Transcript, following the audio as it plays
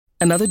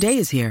Another day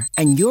is here,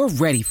 and you're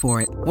ready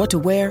for it. What to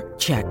wear?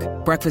 Check.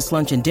 Breakfast,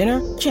 lunch, and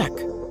dinner? Check.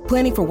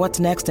 Planning for what's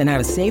next and how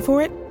to save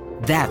for it?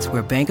 That's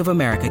where Bank of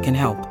America can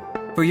help.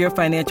 For your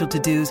financial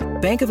to-dos,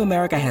 Bank of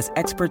America has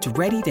experts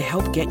ready to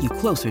help get you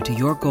closer to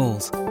your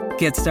goals.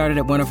 Get started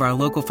at one of our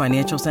local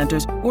financial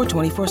centers or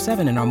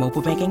 24/7 in our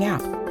mobile banking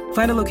app.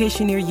 Find a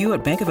location near you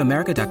at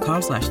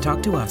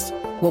bankofamerica.com/talktous.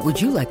 What would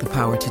you like the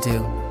power to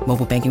do?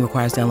 Mobile banking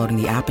requires downloading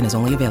the app and is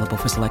only available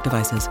for select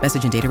devices.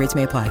 Message and data rates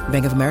may apply.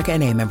 Bank of America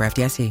N.A., member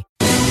FDIC.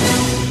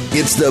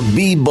 It's the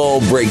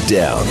B-Ball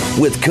Breakdown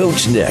with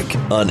Coach Nick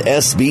on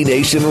SB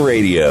Nation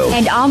Radio.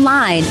 And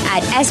online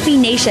at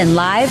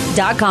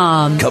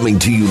SBNationLive.com. Coming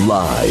to you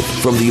live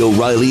from the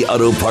O'Reilly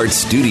Auto Parts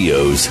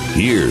Studios,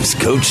 here's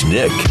Coach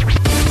Nick.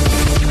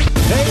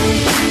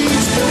 Hey,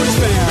 sports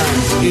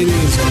fans. It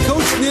is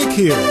Coach Nick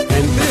here,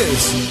 and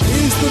this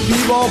is the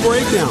B-Ball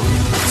Breakdown.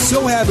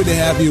 So happy to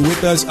have you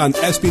with us on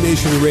SB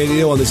Nation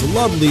Radio on this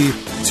lovely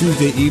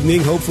Tuesday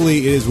evening. Hopefully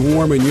it is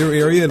warm in your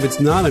area. If it's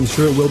not, I'm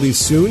sure it will be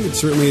soon. It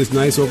certainly is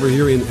nice over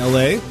here in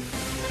LA.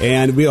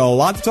 And we have a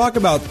lot to talk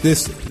about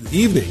this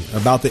evening,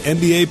 about the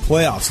NBA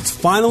playoffs. It's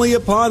finally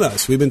upon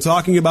us. We've been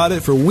talking about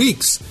it for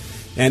weeks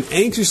and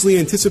anxiously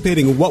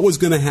anticipating what was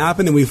going to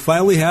happen, and we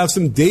finally have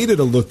some data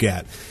to look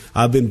at.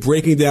 I've been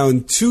breaking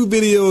down 2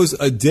 videos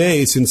a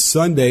day since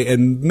Sunday,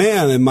 and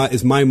man,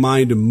 is my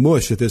mind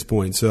mush at this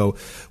point. So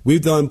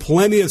we've done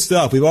plenty of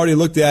stuff. We've already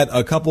looked at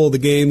a couple of the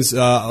games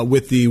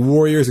with the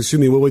Warriors.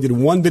 We did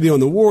one video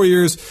on the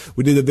Warriors.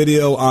 We did a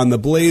video on the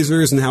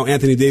Blazers and how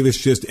Anthony Davis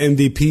just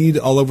MVP'd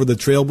all over the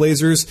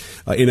Trailblazers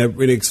in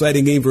an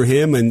exciting game for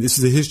him. And this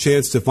is his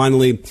chance to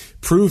finally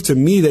prove to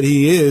me that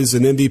he is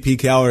an MVP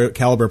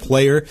caliber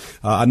player.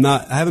 I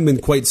haven't been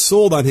quite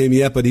sold on him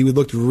yet, but he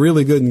looked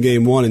really good in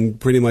Game 1 and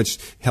pretty much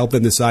helped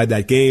them decide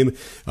that game.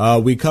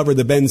 We covered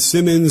the Ben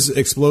Simmons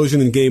explosion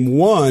in Game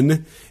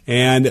 1,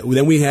 and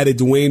then we had a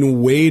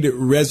Dwayne Wade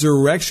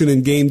resurrection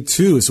in Game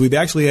 2. So we've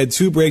actually had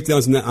 2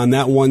 breakdowns on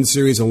that one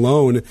series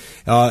alone,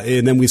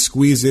 and then we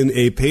squeezed in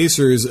a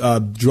Pacers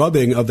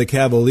drubbing of the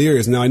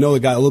Cavaliers. Now, I know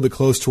it got a little bit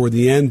close toward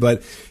the end,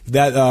 but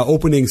that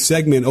opening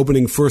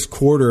first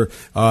quarter,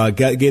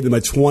 gave them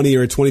a 20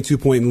 or a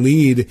 22-point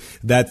lead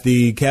that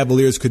the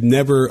Cavaliers could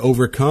never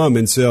overcome.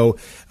 And so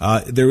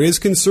there is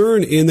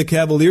concern in the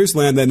Cavaliers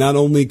land that not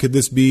only could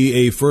this be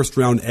a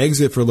first-round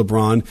exit for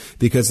LeBron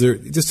because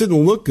it just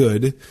didn't look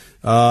good,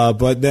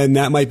 but then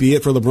that might be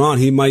it for LeBron.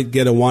 He might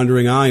get a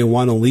wandering eye and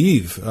want to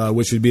leave,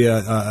 which would be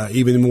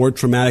even more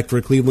traumatic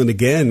for Cleveland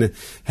again,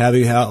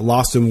 having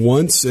lost him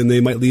once, and they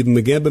might leave him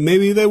again. But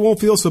maybe they won't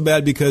feel so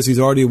bad because he's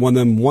already won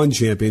them 1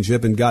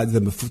 championship and got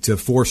them to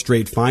 4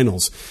 straight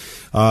finals.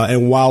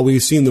 And while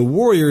we've seen the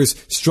Warriors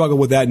struggle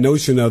with that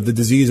notion of the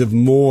disease of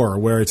more,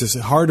 where it's just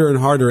harder and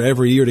harder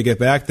every year to get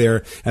back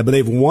there, but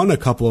they've won a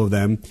couple of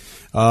them,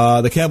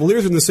 the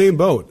Cavaliers are in the same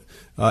boat.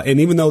 And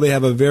even though they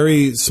have a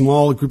very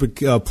small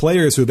group of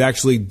players who have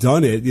actually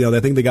done it, I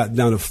think they got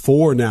down to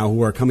 4 now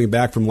who are coming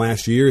back from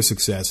last year's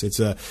success. It's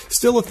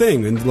still a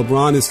thing, and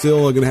LeBron is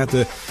still going to have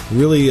to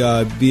really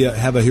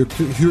have a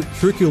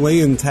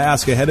Herculean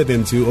task ahead of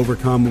him to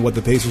overcome what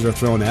the Pacers are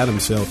throwing at him.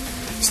 So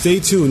stay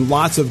tuned.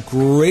 Lots of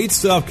great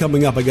stuff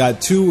coming up. I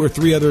got 2 or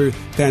 3 other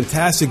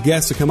fantastic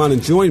guests to come on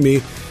and join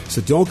me. So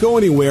don't go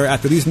anywhere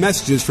after these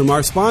messages from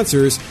our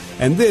sponsors.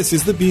 And this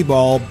is the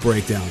B-Ball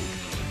Breakdown.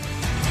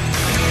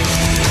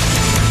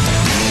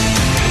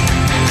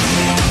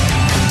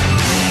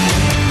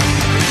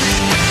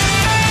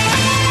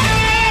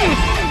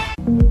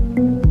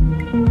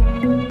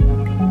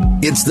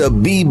 It's the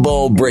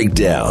B-Ball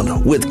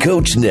Breakdown with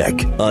Coach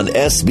Nick on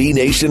SB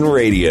Nation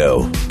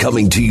Radio.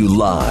 Coming to you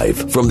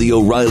live from the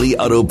O'Reilly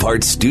Auto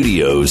Parts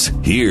Studios,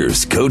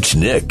 here's Coach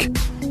Nick.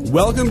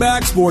 Welcome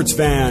back, sports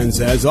fans.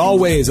 As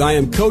always, I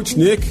am Coach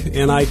Nick,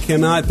 and I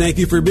cannot thank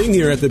you for being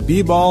here at the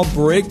B-Ball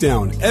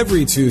Breakdown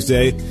every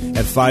Tuesday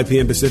at 5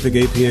 p.m. Pacific,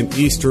 8 p.m.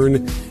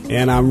 Eastern.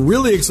 And I'm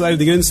really excited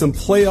to get into some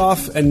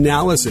playoff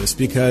analysis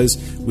because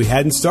we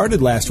hadn't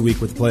started last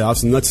week with the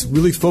playoffs, and let's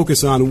really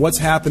focus on what's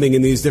happening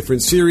in these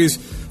different series.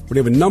 We're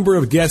going to have a number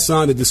of guests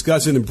on to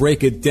discuss it and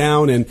break it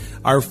down. And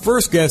our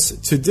first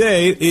guest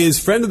today is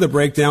friend of the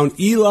breakdown,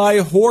 Eli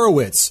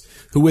Horowitz,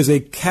 who is a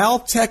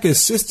Caltech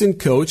assistant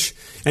coach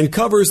and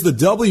covers the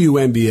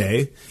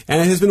WNBA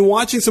and has been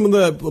watching some of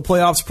the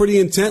playoffs pretty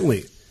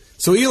intently.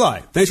 So, Eli,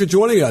 thanks for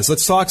joining us.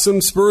 Let's talk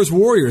some Spurs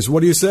Warriors.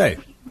 What do you say?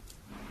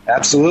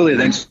 Absolutely.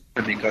 Thanks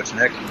for me, Coach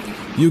Nick.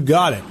 You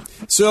got it.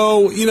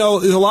 So,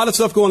 there's a lot of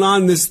stuff going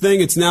on in this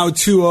thing. It's now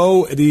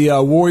 2-0.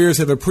 The Warriors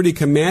have a pretty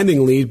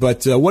commanding lead,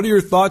 but what are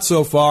your thoughts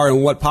so far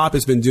and what Pop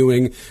has been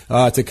doing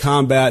to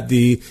combat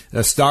the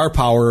star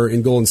power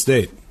in Golden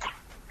State?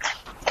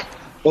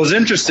 Well, it was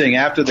interesting.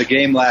 After the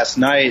game last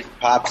night,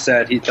 Pop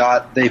said he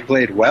thought they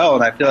played well,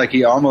 and I feel like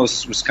he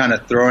almost was kind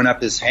of throwing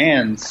up his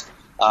hands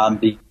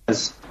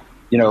because,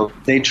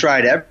 they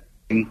tried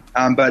everything.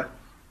 But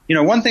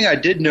one thing I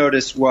did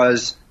notice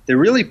was they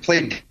really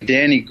played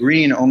Danny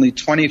Green only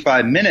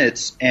 25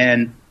 minutes,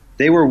 and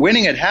they were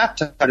winning at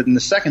halftime. But in the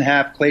second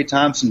half, Klay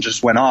Thompson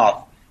just went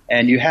off,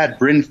 and you had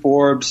Bryn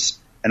Forbes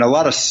and a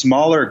lot of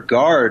smaller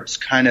guards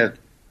kind of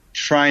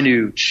trying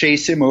to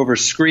chase him over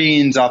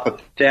screens, off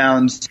of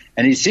downs,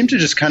 and he seemed to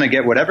just kind of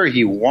get whatever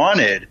he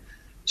wanted.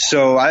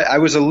 So I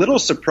was a little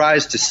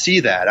surprised to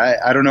see that.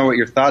 I don't know what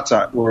your thoughts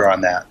were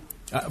on that.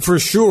 For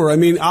sure. I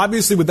mean,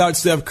 obviously, without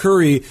Steph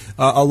Curry,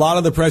 a lot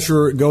of the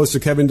pressure goes to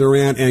Kevin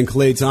Durant and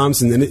Klay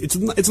Thompson, and it's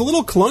a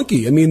little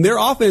clunky. I mean, their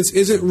offense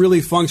isn't really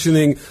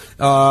functioning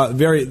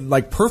very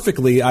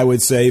perfectly, I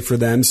would say, for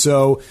them.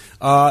 So,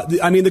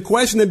 the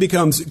question then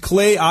becomes: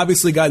 Klay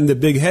obviously got into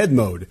big head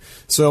mode.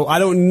 So I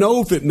don't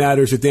know if it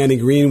matters if Danny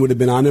Green would have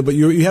been on it, but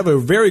you have a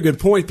very good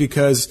point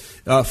because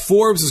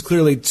Forbes is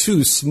clearly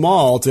too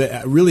small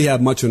to really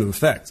have much of an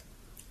effect.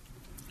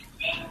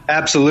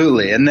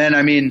 Absolutely, and then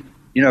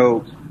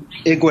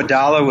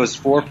Iguodala was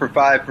 4 for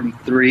 5 from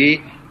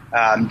 3.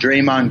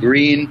 Draymond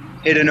Green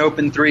hit an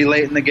open 3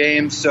 late in the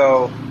game.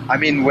 So,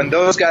 when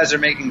those guys are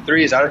making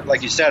threes,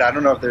 like you said, I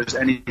don't know if there's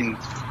anything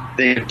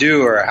they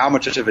do or how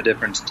much of a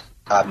difference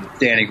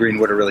Danny Green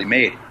would have really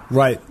made.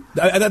 Right.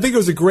 I think it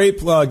was a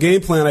great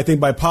game plan, I think,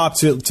 by Pop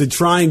to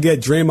try and get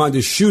Draymond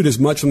to shoot as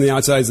much from the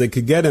outside as they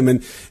could get him.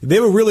 And they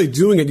were really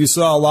doing it. You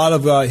saw a lot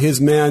of his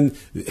man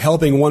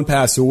helping one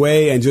pass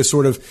away and just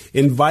sort of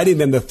inviting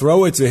them to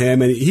throw it to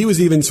him. And he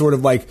was even sort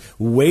of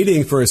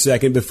waiting for a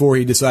second before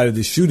he decided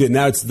to shoot it.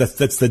 Now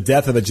that's the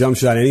death of a jump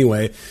shot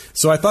anyway.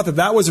 So I thought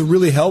that was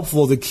really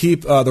helpful to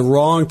keep the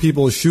wrong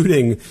people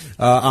shooting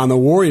on the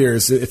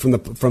Warriors from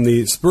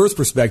the Spurs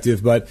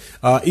perspective. But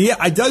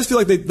it does feel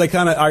like they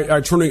kind of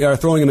are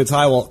throwing in the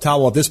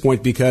towel at this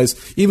point,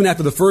 because even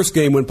after the first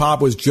game when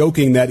Pop was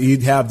joking that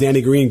he'd have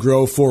Danny Green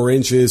grow 4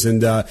 inches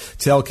and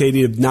tell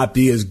KD to not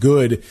be as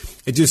good,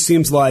 it just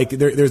seems like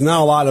there's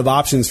not a lot of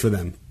options for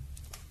them.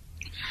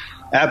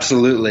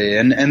 Absolutely.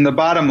 And the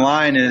bottom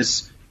line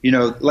is,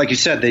 like you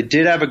said, they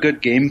did have a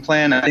good game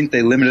plan. I think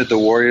they limited the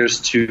Warriors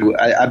to,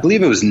 I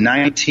believe it was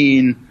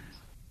 19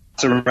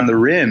 around the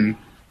rim,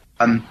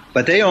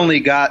 but they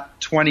only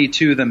got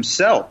 22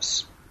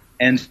 themselves.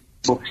 And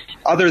so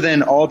other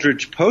than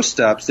Aldridge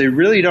post-ups, they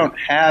really don't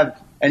have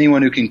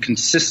anyone who can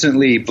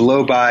consistently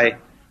blow by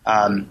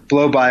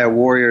a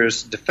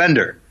Warriors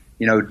defender.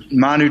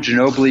 Manu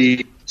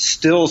Ginobili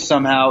still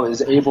somehow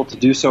is able to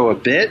do so a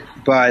bit,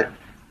 but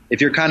if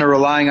you're kind of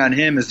relying on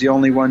him as the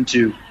only one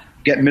to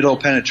get middle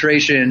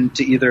penetration,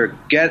 to either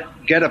get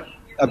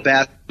a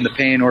basket in the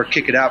paint or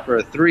kick it out for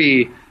a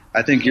 3,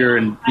 I think you're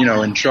in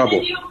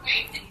trouble.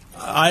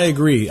 I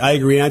agree.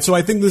 And so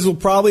I think this will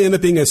probably end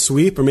up being a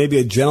sweep or maybe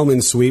a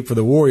gentleman's sweep for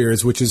the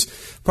Warriors, which is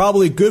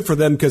probably good for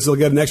them because they'll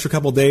get an extra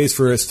couple days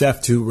for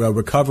Steph to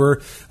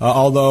recover.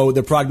 Although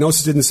the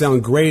prognosis didn't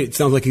sound great. It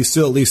sounds like he's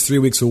still at least 3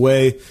 weeks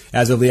away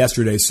as of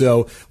yesterday.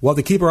 So we'll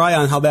have to keep our eye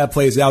on how that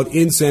plays out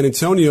in San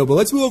Antonio. But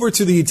let's move over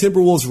to the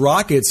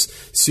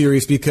Timberwolves-Rockets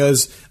series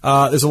because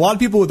there's a lot of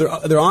people with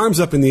their arms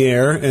up in the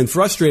air and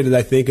frustrated,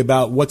 I think,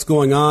 about what's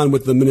going on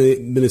with the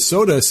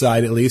Minnesota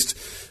side at least.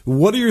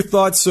 What are your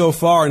thoughts so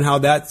far on how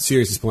that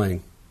series is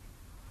playing?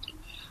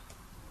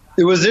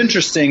 It was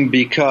interesting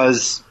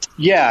because,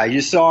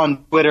 you saw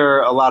on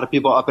Twitter a lot of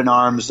people up in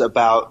arms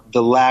about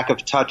the lack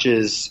of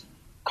touches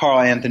Karl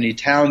Anthony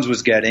Towns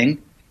was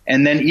getting.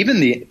 And then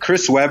even the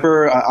Chris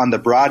Webber on the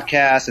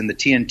broadcast and the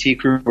TNT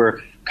crew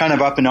were kind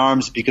of up in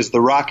arms because the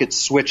Rockets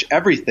switch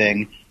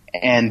everything.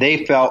 And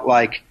they felt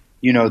like,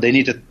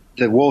 the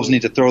Wolves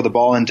need to throw the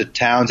ball into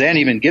Towns and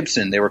even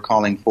Gibson they were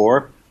calling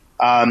for.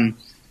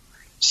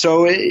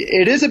 So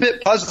it is a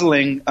bit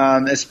puzzling,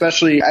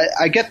 especially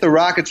I get the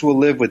Rockets will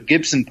live with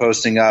Gibson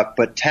posting up,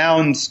 but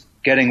Towns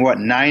getting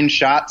 9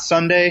 shots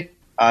Sunday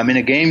in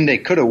a game they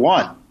could have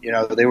won.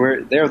 They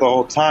were there the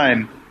whole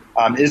time.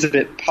 Is a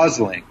bit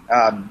puzzling.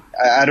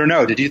 I don't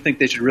know. Did you think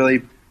they should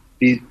really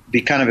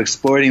be kind of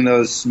exploiting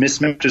those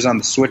mismatches on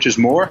the switches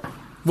more?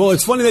 Well,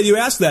 it's funny that you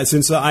asked that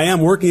since I am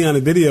working on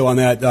a video on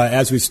that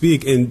as we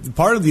speak. And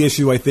part of the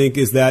issue, I think,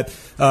 is that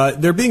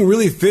they're being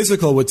really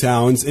physical with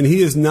Towns, and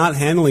he is not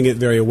handling it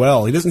very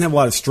well. He doesn't have a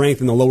lot of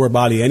strength in the lower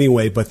body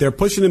anyway, but they're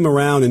pushing him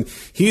around, and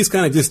he's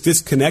kind of just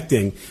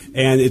disconnecting.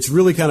 And it's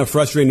really kind of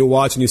frustrating to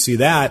watch when you see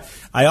that.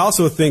 I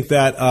also think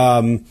that,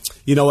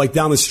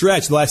 down the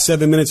stretch, the last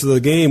 7 minutes of the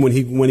game when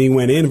he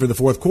went in for the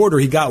fourth quarter,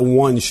 he got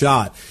 1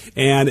 shot.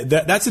 And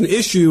that's an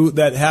issue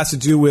that has to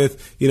do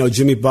with,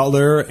 Jimmy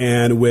Butler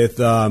and with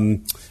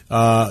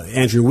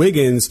Andrew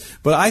Wiggins.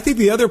 But I think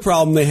the other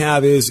problem they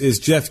have is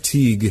Jeff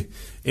Teague.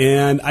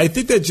 And I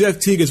think that Jeff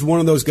Teague is one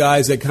of those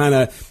guys that kind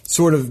of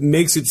sort of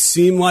makes it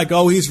seem like,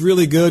 oh, he's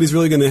really good, he's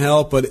really going to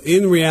help. But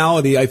in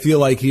reality, I feel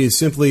like he is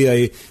simply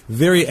a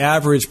very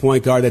average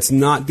point guard that's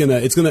not going to,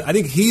 I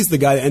think he's the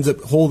guy that ends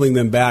up holding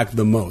them back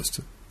the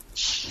most.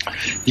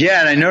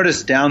 Yeah, and I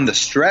noticed down the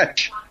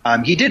stretch,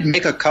 he did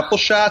make a couple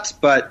shots,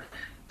 but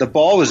the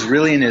ball was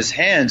really in his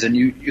hands. And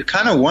you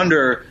kind of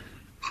wonder,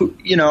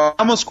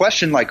 almost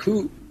question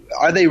who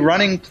are they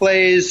running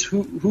plays?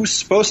 Who's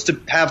supposed to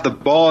have the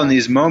ball in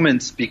these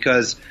moments?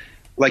 Because,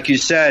 like you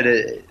said,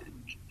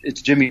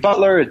 it's Jimmy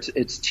Butler,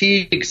 it's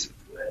Teagues,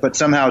 but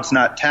somehow it's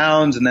not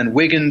Towns. And then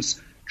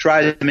Wiggins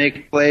tries to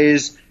make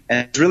plays,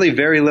 and it's really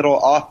very little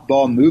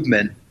off-ball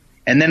movement.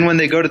 And then when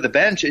they go to the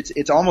bench,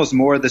 it's almost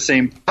more the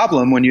same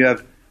problem when you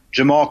have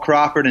Jamal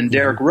Crawford and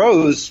Derrick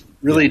Rose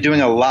really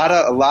doing a lot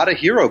of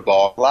hero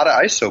ball, a lot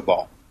of ISO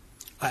ball.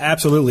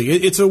 Absolutely.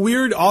 It's a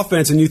weird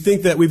offense, and you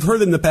think that we've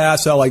heard in the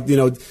past how,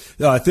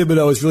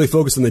 Thibodeau is really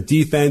focused on the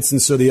defense,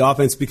 and so the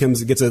offense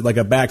gets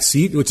a back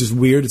seat, which is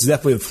weird. It's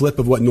definitely a flip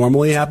of what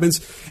normally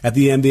happens at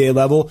the NBA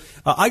level.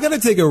 I got to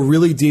take a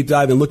really deep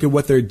dive and look at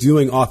what they're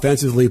doing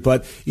offensively,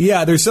 but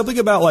yeah, there's something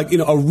about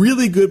a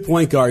really good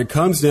point guard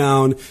comes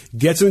down,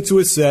 gets into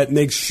a set,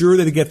 makes sure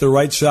that they get the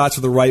right shots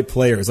for the right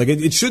players.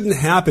 It shouldn't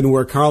happen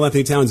where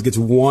Karl-Anthony Towns gets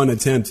one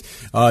attempt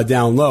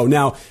down low.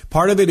 Now,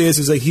 part of it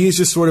is that he's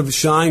just sort of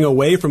shying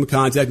away from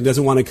contact and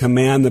doesn't want to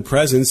command the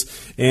presence.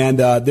 And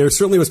there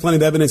certainly was plenty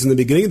of evidence in the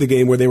beginning of the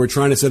game where they were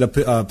trying to set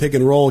a pick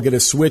and roll, get a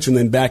switch, and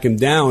then back him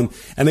down,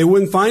 and they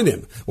wouldn't find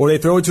him, or they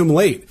throw it to him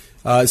late.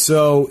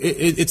 So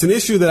it's an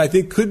issue that I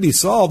think could be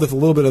solved with a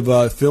little bit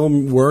of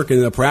film work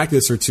and a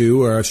practice or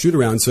two or a shoot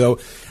around. So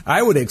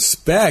I would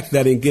expect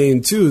that in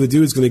game 2, the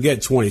dude's going to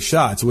get 20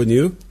 shots, wouldn't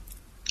you?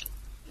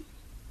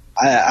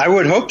 I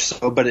would hope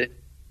so, but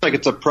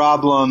it's a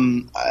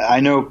problem. I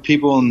know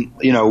people in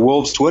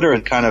Wolves Twitter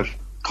and kind of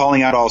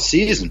calling out all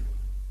season.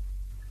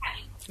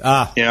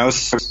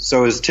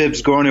 So is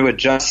Tibbs going to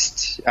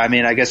adjust? I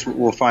mean, I guess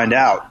we'll find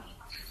out.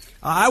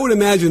 I would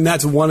imagine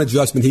that's one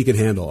adjustment he could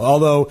handle.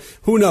 Although,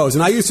 who knows?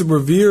 And I used to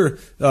revere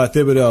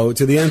Thibodeau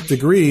to the nth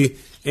degree.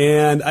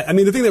 And I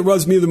mean, the thing that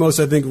rubs me the most,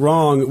 I think,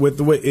 wrong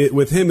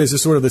with him is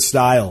just sort of the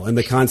style and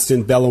the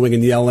constant bellowing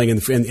and yelling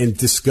and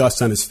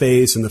disgust on his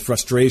face and the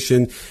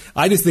frustration.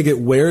 I just think it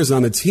wears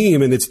on the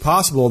team, and it's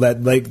possible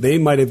that they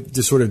might have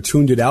just sort of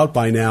tuned it out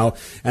by now.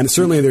 And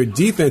certainly their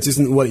defense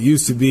isn't what it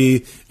used to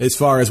be as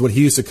far as what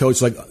he used to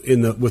coach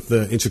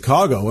in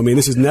Chicago. I mean,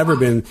 this has never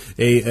been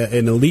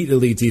an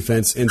elite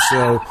defense, and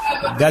so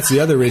that's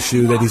the other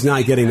issue, that he's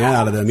not getting that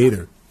out of them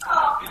either.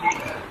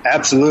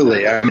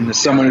 Absolutely. I mean,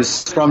 as someone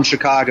who's from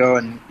Chicago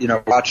and,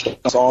 watched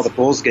all the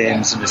Bulls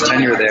games in his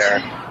tenure there,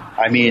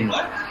 I mean,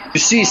 you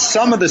see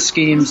some of the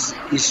schemes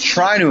he's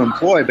trying to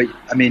employ, but,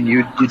 I mean,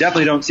 you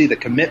definitely don't see the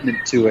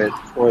commitment to it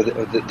or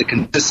the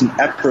consistent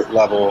effort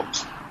level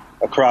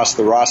across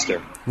the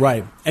roster.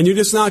 Right. And you're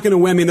just not going to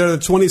win. I mean, they're the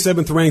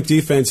 27th ranked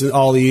defense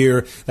all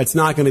year. That's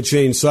not going to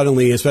change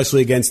suddenly,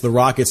 especially against the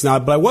Rockets now.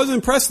 But I was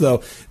impressed,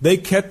 though. They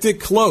kept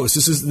it close.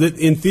 This is,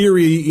 in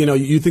theory,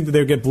 you think that they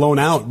would get blown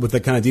out with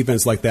that kind of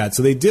defense like that.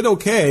 So they did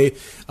okay.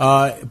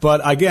 But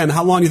again,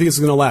 how long do you think this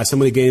is going to last? How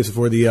many games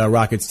before the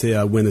Rockets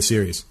win the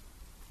series?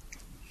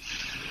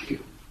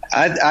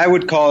 I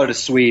would call it a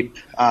sweep.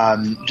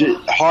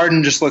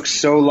 Harden just looks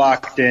so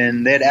locked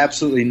in. They had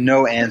absolutely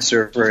no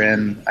answer for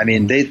him. I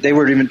mean, they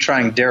were even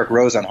trying Derrick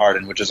Rose on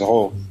Harden, which is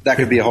that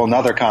could be a whole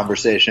nother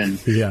conversation.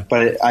 Yeah.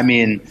 But I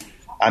mean,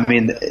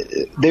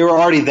 they were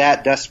already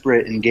that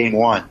desperate in game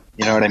 1.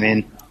 You know what I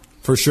mean?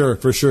 For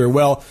sure.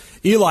 Well,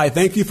 Eli,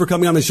 thank you for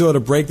coming on the show to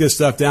break this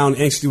stuff down.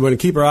 Anxious to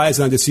keep our eyes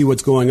on to see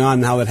what's going on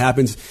and how that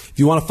happens. If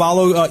you want to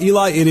follow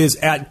Eli, it is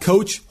at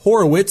Coach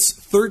Horowitz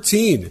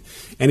 13.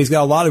 And he's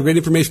got a lot of great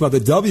information about the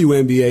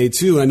WNBA,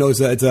 too. I know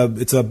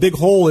it's a big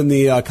hole in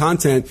the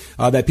content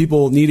that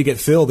people need to get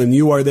filled, and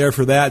you are there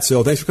for that.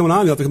 So thanks for coming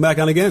on. You'll have to come back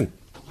on again.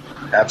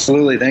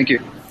 Absolutely. Thank you.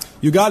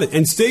 You got it.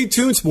 And stay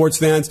tuned, sports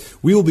fans.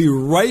 We will be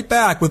right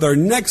back with our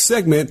next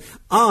segment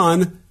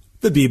on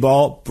the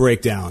B-Ball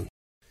Breakdown.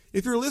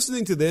 If you're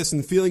listening to this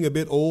and feeling a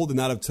bit old and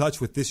out of touch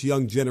with this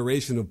young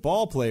generation of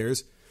ball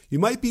players, you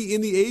might be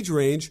in the age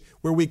range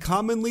where we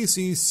commonly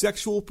see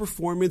sexual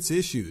performance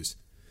issues.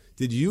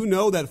 Did you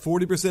know that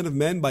 40% of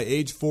men by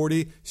age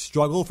 40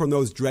 struggle from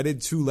those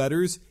dreaded 2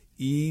 letters,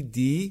 ED?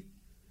 You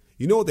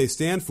know what they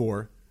stand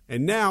for.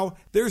 And now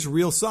there's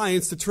real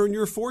science to turn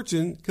your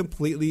fortune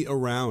completely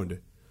around.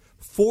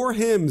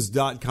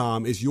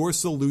 4hims.com is your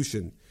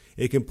solution.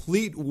 A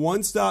complete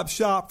one-stop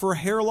shop for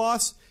hair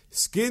loss,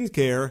 skin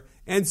care,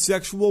 and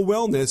sexual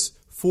wellness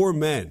for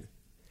men.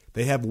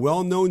 They have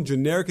well-known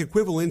generic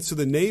equivalents to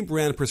the name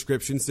brand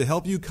prescriptions to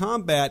help you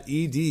combat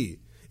ED.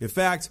 In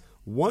fact,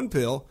 one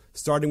pill,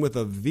 starting with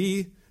a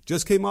V,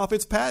 just came off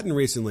its patent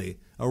recently.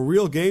 A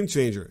real game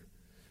changer.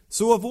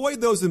 So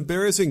avoid those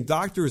embarrassing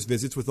doctor's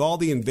visits with all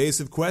the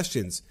invasive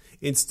questions.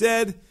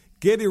 Instead,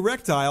 get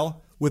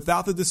erectile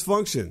without the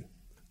dysfunction.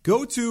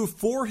 Go to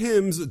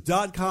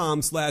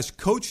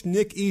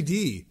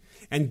 4hims.com/CoachNickED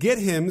and get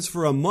Hims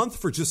for a month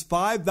for just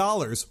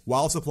 $5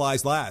 while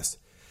supplies last.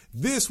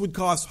 This would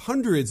cost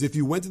hundreds if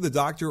you went to the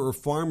doctor or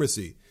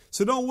pharmacy.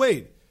 So don't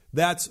wait.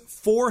 That's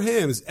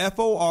 4hims,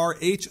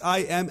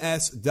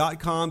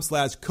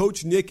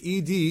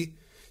 FORHIMS.com/CoachNickED.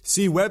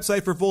 See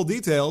website for full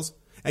details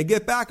and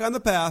get back on the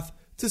path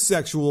to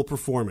sexual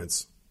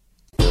performance.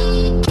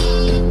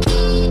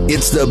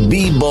 It's the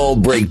B-Ball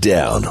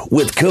Breakdown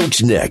with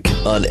Coach Nick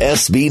on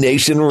SB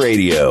Nation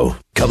Radio.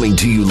 Coming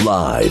to you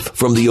live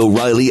from the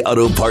O'Reilly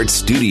Auto Parts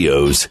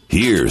Studios,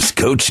 here's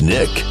Coach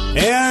Nick.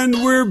 And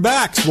we're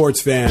back,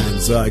 sports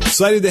fans.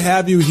 Excited to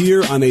have you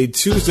here on a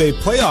Tuesday,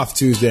 Playoff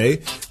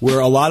Tuesday, where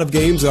a lot of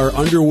games are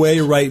underway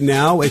right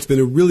now. It's been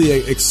a really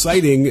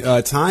exciting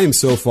time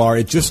so far.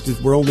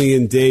 We're only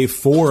in day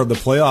 4 of the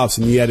playoffs,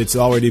 and yet it's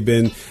already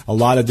been a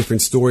lot of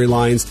different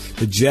storylines.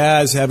 The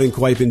Jazz haven't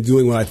quite been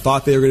doing what I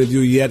thought they were going to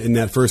do yet in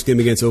that first game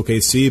against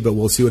OKC, but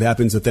we'll see what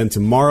happens with them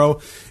tomorrow.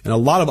 And a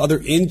lot of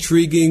other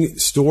intriguing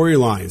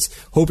storylines.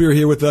 Hope you're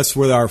here with us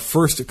with our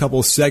first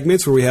couple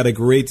segments where we had a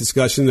great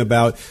discussion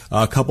about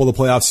a couple of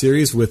the playoff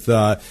series with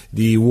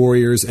the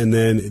Warriors and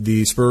then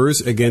the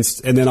Spurs and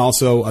then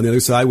also on the other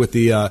side with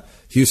the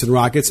Houston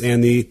Rockets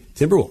and the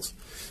Timberwolves.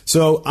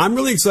 So I'm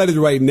really excited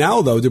right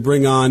now, though, to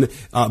bring on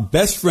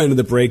best friend of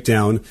the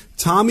breakdown,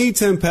 Tommy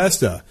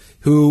Tempesta,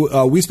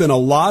 who we spend a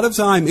lot of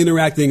time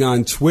interacting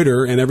on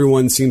Twitter, and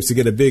everyone seems to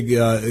get a big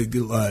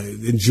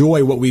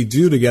enjoy what we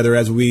do together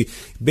as we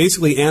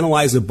basically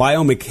analyze the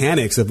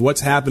biomechanics of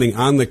what's happening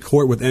on the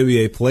court with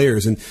NBA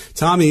players. And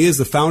Tommy is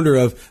the founder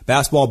of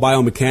Basketball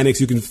Biomechanics.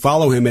 You can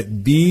follow him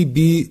at B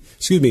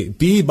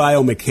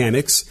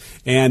Biomechanics,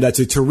 and it's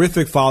a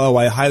terrific follow.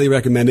 I highly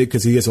recommend it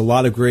because he has a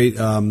lot of great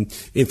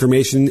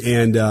information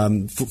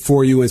and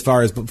for you as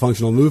far as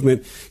functional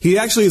movement. He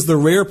actually is the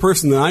rare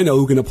person that I know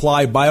who can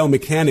apply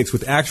biomechanics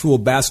with actual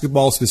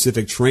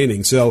basketball-specific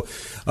training. So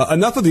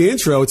enough of the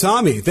intro.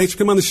 Tommy, thanks for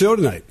coming on the show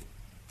tonight.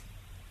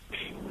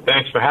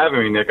 Thanks for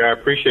having me, Nick. I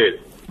appreciate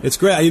it. It's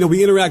great. You know,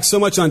 we interact so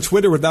much on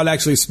Twitter without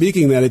actually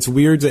speaking that it's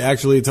weird to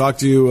actually talk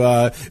to you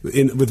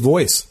with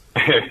voice.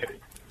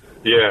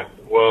 Yeah.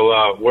 Well,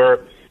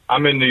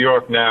 I'm in New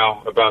York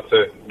now, about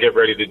to get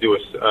ready to do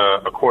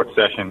a court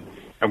session,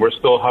 and we're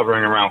still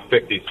hovering around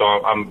 50. So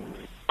I'm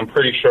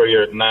pretty sure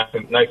you're nice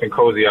and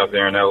cozy out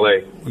there in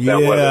L.A.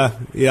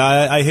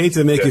 Yeah. I hate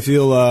to make you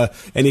feel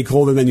any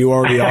colder than you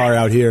already are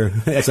out here.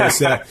 As I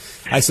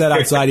sat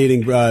outside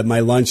eating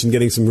my lunch and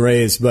getting some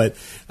rays, but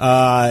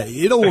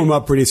it'll warm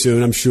up pretty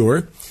soon, I'm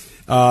sure.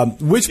 By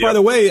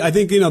the way, I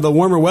think the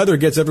warmer weather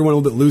gets everyone a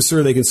little bit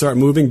looser. They can start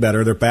moving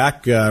better. They're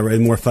back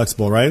and more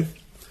flexible, right?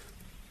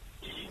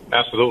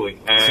 Absolutely.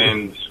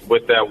 And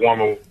with that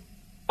warmer,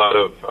 a lot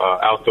of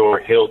outdoor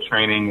hill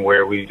training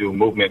where we do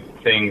movement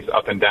things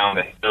up and down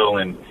the hill,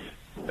 and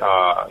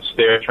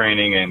stair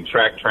training and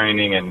track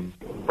training, and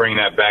bring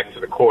that back to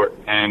the court,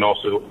 and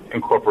also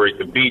incorporate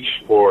the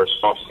beach for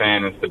soft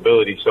sand and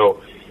stability. So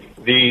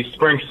the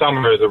spring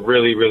summer is a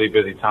really, really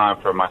busy time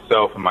for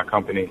myself and my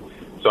company.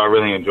 So I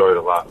really enjoy it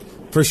a lot.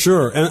 For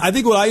sure. And I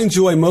think what I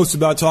enjoy most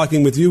about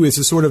talking with you is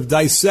to sort of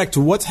dissect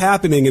what's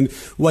happening. And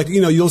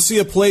you'll see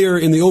a player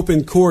in the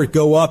open court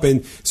go up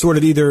and sort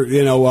of either,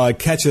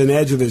 catch an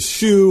edge of his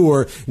shoe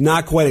or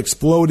not quite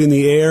explode in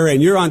the air.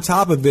 And you're on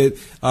top of it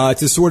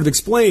to sort of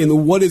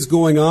explain what is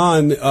going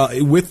on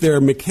with their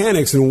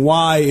mechanics and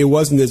why it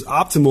wasn't as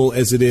optimal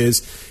as it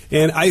is.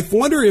 And I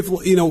wonder if,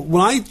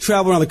 when I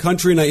travel around the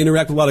country and I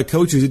interact with a lot of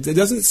coaches, it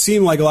doesn't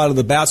seem like a lot of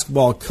the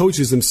basketball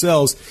coaches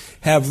themselves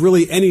have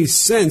really any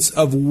sense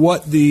of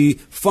what the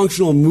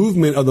functional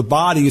movement of the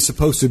body is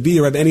supposed to be,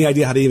 or have any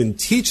idea how to even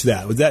teach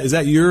that.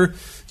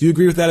 Do you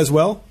agree with that as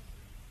well?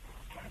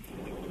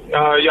 Yeah,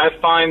 I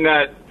find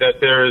that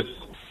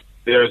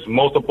there's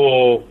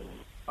multiple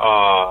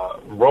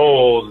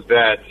roles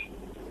that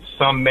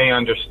some may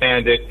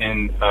understand it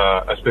in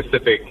a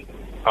specific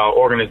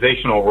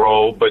organizational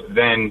role, but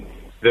then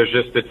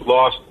it's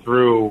lost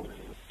through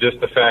just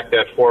the fact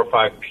that 4 or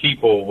 5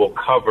 people will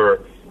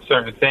cover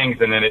certain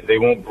things, and then they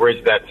won't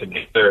bridge that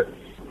together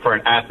for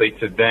an athlete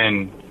to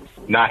then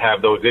not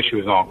have those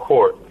issues on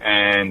court.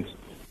 And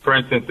for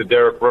instance, the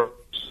Derrick Rose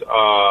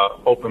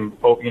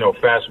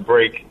fast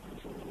break,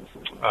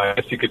 I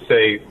guess you could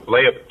say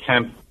layup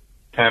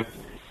attempt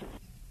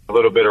a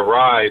little bit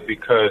awry,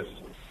 because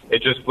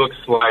it just looks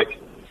like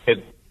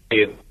it's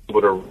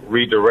able to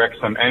redirect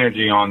some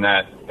energy on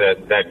that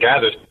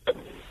gathers.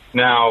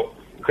 Now,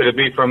 could it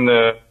be from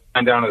the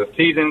down of the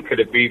season?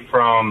 Could it be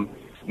from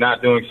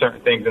not doing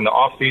certain things in the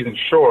off season?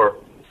 Sure.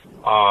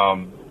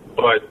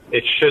 But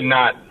it should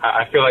not,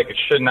 I feel like it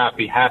should not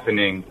be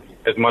happening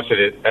as much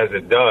as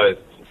it does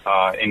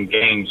in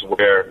games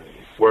where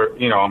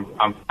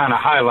I'm kind of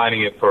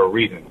highlighting it for a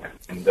reason.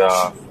 And,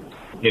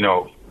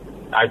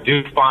 I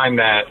do find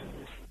that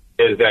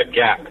there's that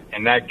gap,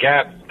 and that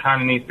gap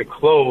kind of needs to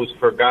close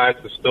for guys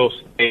to still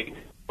stay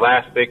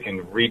elastic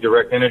and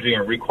redirect energy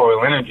and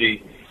recoil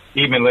energy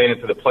even late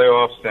into the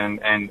playoffs and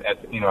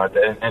at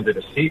the end of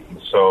the season.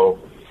 So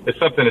it's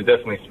something to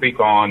definitely speak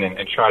on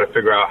and try to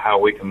figure out how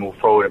we can move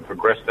forward and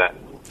progress that.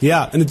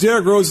 Yeah, and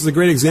Derrick Rose is a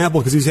great example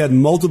because he's had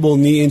multiple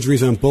knee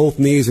injuries on both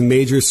knees and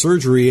major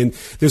surgery, and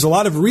there's a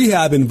lot of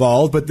rehab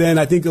involved, but then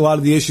I think a lot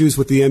of the issues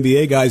with the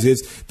NBA guys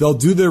is they'll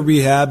do their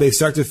rehab, they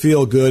start to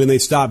feel good, and they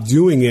stop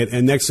doing it,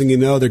 and next thing you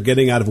know, they're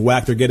getting out of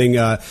whack, they're getting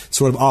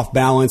sort of off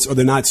balance, or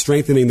they're not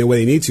strengthening the way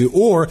they need to,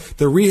 or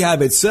the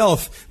rehab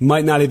itself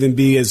might not even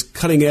be as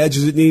cutting edge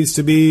as it needs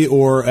to be,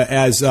 or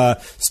as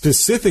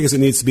specific as it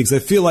needs to be, because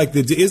I feel like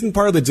isn't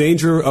part of the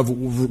danger of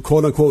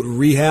quote-unquote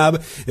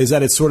rehab is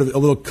that it's sort of a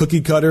little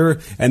cookie-cutter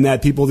and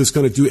that people just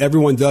going to do,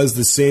 everyone does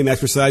the same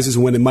exercises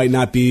when it might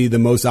not be the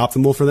most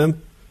optimal for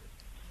them?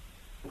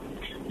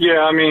 Yeah,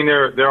 I mean,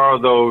 there are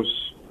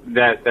those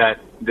that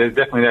there's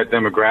definitely that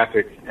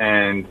demographic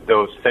and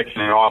those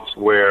sectioning offs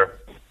where,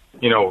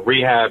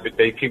 rehab,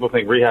 people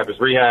think rehab is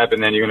rehab,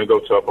 and then you're going to go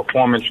to a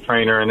performance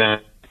trainer, and then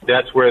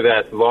that's where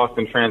that lost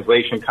in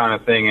translation kind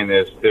of thing, and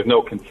there's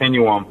no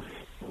continuum.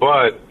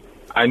 But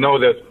I know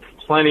there's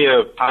plenty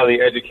of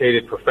highly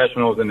educated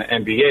professionals in the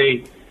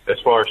NBA as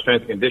far as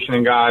strength and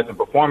conditioning guys and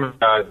performance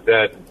guys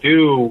that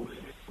do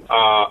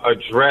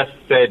address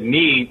said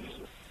needs.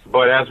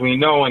 But as we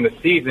know, in the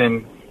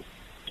season,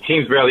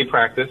 teams rarely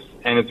practice,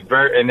 and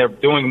they're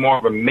doing more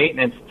of a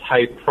maintenance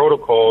type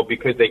protocol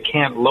because they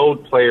can't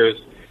load players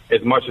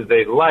as much as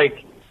they'd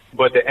like.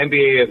 But the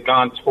NBA has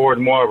gone toward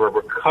more of a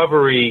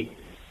recovery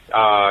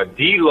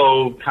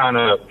deload kind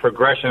of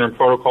progression and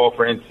protocol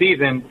for in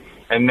season,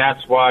 and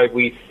that's why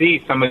we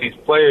see some of these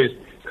players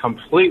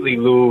completely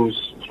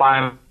lose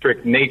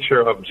plyometric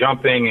nature of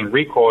jumping and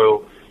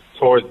recoil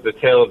towards the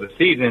tail of the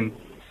season,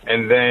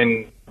 and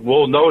then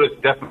we'll notice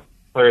definitely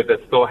players that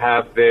still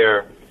have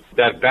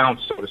that bounce,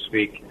 so to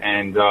speak,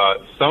 and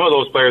some of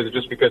those players are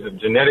just because of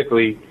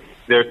genetically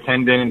their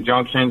tendon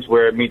junctions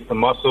where it meets the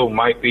muscle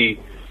might be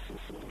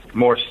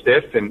more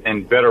stiff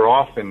and better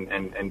off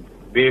and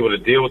be able to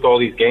deal with all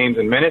these games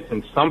and minutes,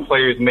 and some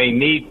players may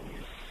need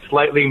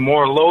slightly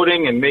more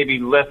loading and maybe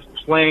less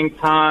playing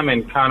time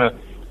and kind of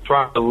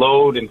try to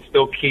load and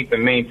still keep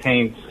and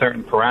maintain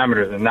certain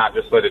parameters and not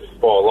just let it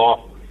fall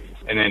off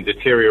and then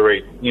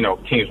deteriorate,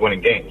 teams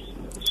winning games.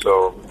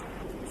 So,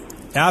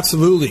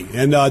 absolutely.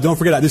 And don't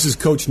forget, this is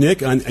Coach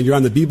Nick, and you're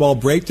on the B-Ball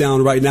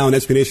Breakdown right now on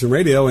SB Nation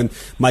Radio. And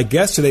my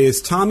guest today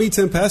is Tommy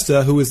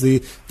Tempesta, who is the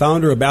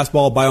founder of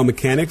Basketball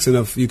Biomechanics,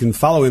 and you can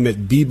follow him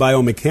at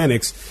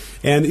B-Biomechanics.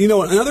 And,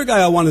 another guy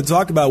I wanted to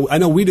talk about, I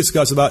know we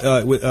discuss him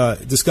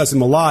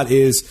a lot,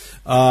 is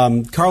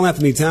Karl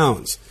Anthony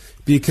Towns.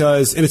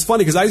 And it's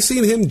funny because I've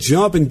seen him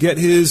jump and get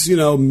his,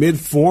 mid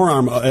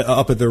forearm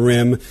up at the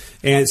rim.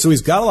 And so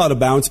he's got a lot of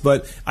bounce,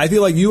 but I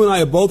feel like you and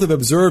I both have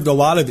observed a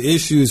lot of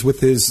issues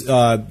with his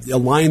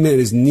alignment,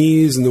 his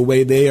knees and the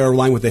way they are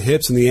aligned with the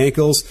hips and the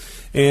ankles.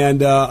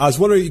 And I was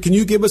wondering, can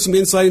you give us some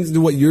insight into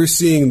what you're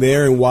seeing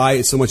there and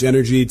why so much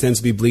energy tends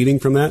to be bleeding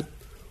from that?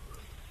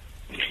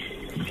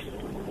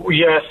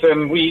 Yes,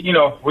 and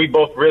we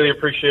both really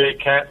appreciate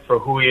Kat for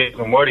who he is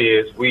and what he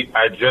is.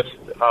 I just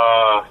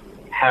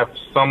have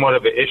somewhat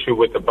of an issue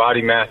with the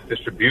body mass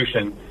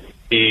distribution.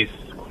 He's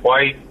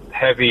quite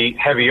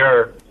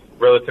heavier,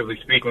 relatively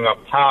speaking, up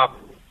top,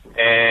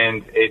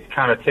 and it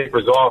kind of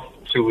tapers off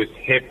to his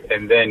hip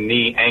and then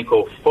knee,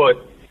 ankle, foot.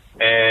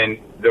 And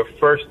the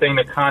first thing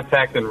to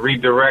contact and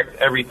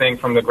redirect everything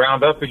from the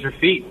ground up is your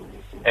feet.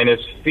 And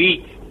his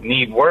feet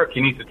need work.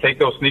 He needs to take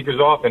those sneakers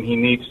off, and he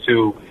needs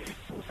to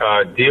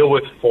deal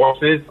with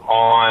forces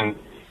on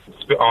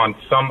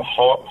some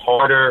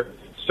harder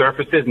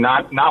surfaces,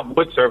 not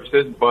wood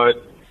surfaces,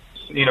 but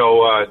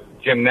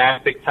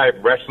gymnastic type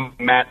wrestling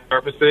mat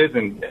surfaces,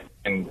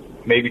 and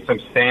maybe some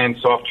sand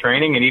soft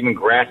training, and even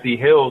grassy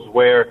hills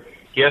where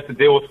he has to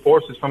deal with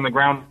forces from the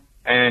ground,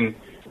 and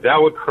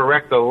that would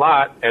correct a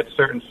lot at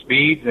certain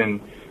speeds,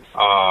 and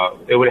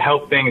it would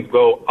help things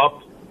go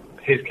up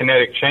his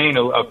kinetic chain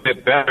a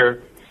bit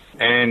better.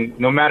 And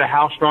no matter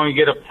how strong you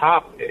get up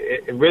top,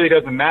 it really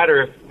doesn't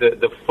matter if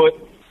the foot,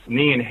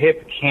 knee, and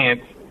hip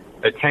can't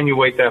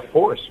attenuate that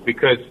force,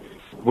 because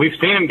we've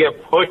seen him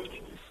get pushed,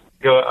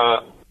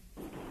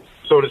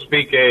 so to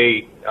speak,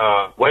 a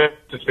wedge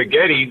to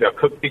spaghetti, a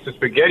cooked piece of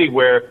spaghetti,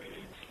 where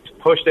he's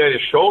pushed at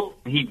his shoulder,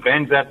 and he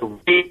bends at the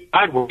waist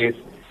sideways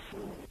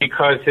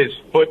because his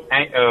foot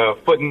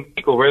and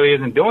ankle really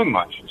isn't doing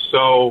much.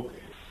 So,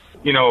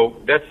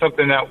 that's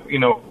something that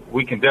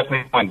we can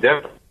definitely find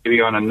maybe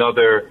on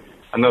another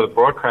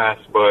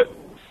broadcast, but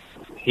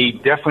he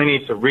definitely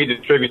needs to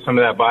redistribute some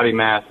of that body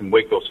mass and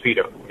wake those feet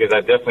up, because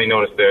I definitely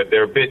noticed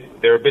they're a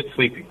bit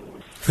sleepy.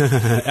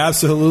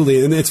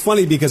 Absolutely. And it's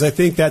funny because I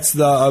think that's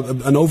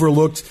an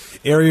overlooked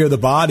area of the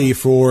body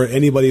for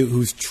anybody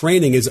who's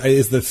training is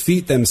the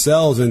feet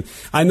themselves. And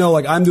I know,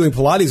 like, I'm doing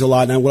Pilates a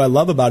lot, and what I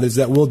love about it is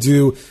that we'll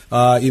do,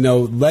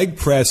 leg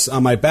press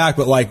on my back,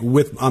 but like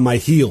on my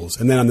heels,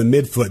 and then on the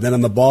midfoot, then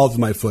on the balls of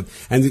my foot,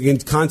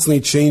 and constantly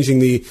changing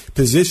the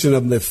position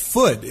of the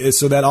foot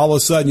so that all of a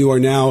sudden you are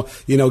now,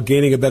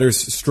 gaining a better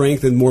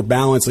strength and more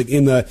balance, like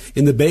in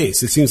the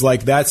base. It seems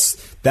like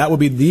that would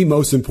be the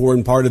most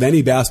important part of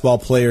any basketball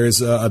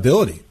player's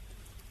ability.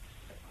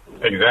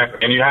 Exactly.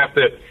 And you have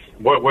to,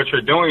 what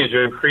you're doing is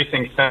you're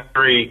increasing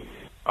sensory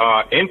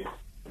input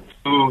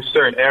to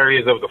certain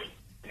areas of the foot.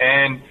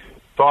 And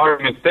for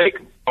argument's sake,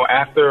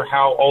 after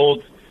how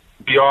old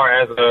we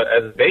are as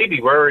a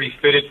baby, we're already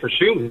fitted for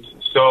shoes.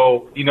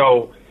 So,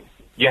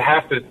 you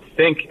have to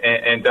think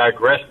and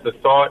digress the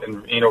thought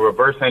and,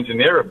 reverse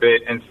engineer a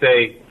bit and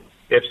say,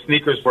 if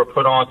sneakers were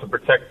put on to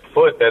protect the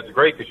foot, that's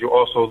great because you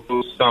also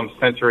lose some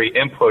sensory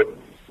input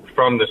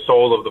from the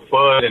sole of the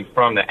foot and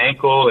from the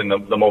ankle and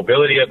the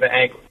mobility of the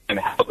ankle and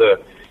how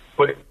the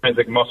foot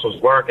intrinsic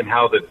muscles work and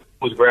how the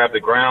toes grab the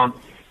ground.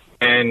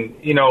 And,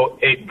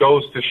 it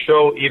goes to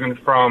show even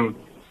from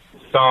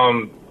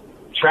some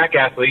track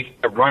athletes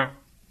that run,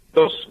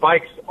 those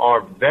spikes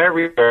are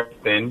very, very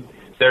thin.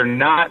 They're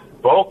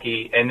not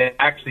bulky, and they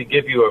actually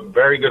give you a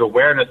very good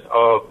awareness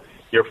of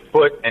your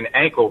foot and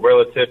ankle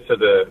relative to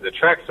the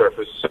track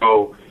surface.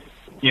 So,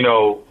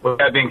 with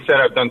that being said,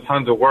 I've done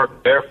tons of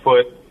work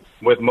barefoot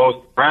with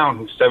Moses Brown,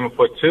 who's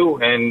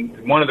 7'2",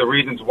 and one of the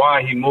reasons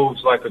why he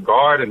moves like a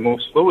guard and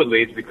moves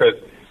fluidly is because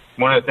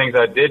one of the things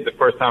I did the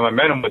first time I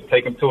met him was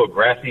take him to a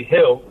grassy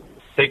hill,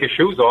 take his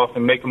shoes off,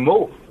 and make him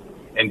move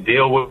and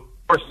deal with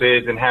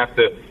forces and have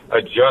to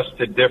adjust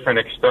to different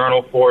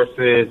external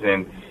forces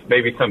and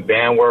maybe some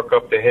band work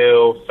up the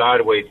hill,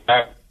 sideways,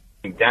 back,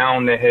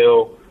 down the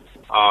hill.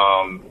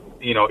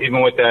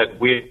 Even with that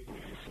weird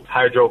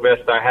hydro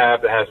vest I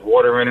have that has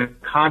water in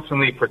it,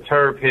 constantly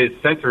perturb his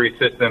sensory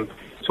system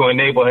to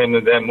enable him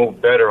to then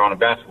move better on a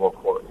basketball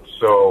court.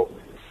 So,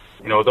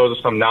 those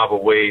are some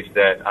novel ways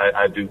that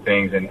I do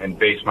things and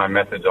base my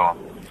methods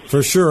on.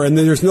 For sure, and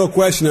then there's no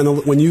question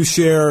when you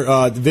share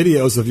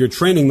videos of your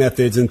training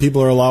methods, and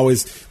people are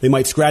they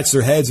might scratch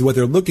their heads at what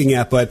they're looking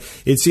at, but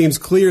it seems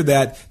clear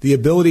that the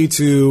ability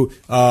to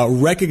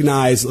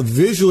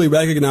visually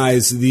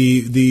recognize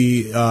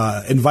the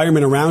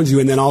environment around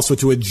you, and then also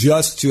to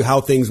adjust to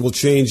how things will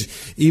change,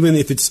 even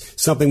if it's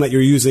something that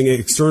you're using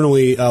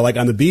externally, like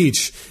on the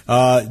beach,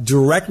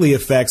 directly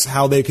affects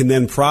how they can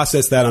then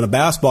process that on a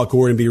basketball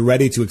court and be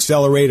ready to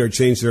accelerate or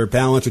change their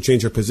balance or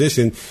change their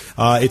position.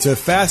 It's a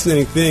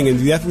fascinating thing. And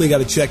you definitely got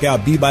to check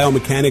out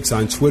B-Biomechanics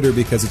on Twitter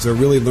because it's a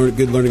really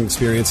good learning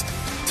experience.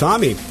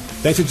 Tommy,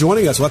 thanks for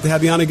joining us. We'll have to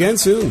have you on again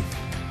soon.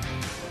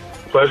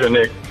 Pleasure,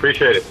 Nick.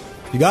 Appreciate it.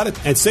 You got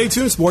it. And stay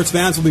tuned, sports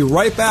fans. We'll be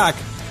right back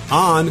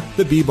on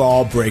the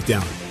B-Ball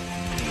Breakdown.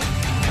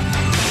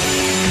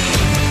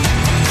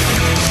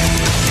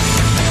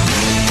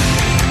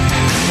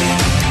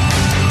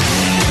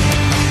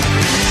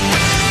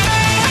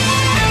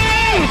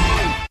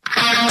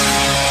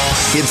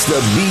 It's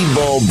the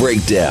B-Ball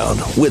Breakdown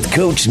with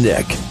Coach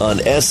Nick on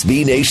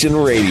SB Nation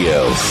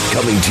Radio.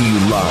 Coming to you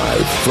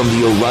live from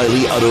the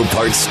O'Reilly Auto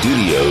Parts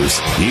Studios,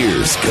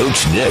 here's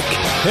Coach Nick.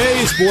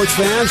 Hey, sports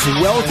fans.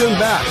 Welcome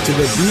back to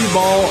the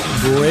B-Ball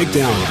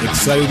Breakdown.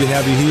 Excited to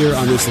have you here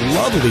on this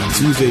lovely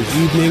Tuesday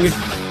evening.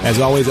 As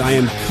always, I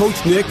am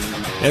Coach Nick.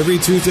 Every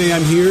Tuesday,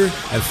 I'm here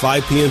at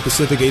 5 p.m.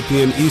 Pacific, 8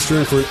 p.m.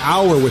 Eastern for an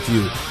hour with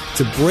you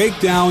to break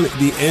down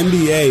the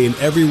NBA in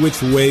every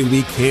which way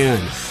we can.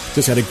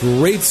 Just had a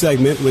great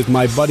segment with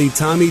my buddy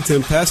Tommy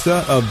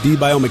Tempesta of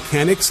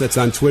B-Biomechanics. That's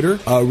on Twitter.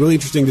 A really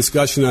interesting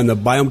discussion on the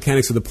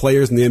biomechanics of the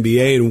players in the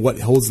NBA and what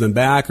holds them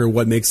back or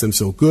what makes them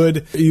so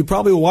good. You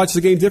probably will watch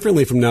the game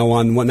differently from now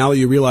on, now that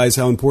you realize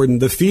how important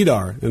the feet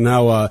are and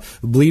how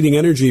bleeding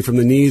energy from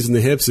the knees and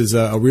the hips is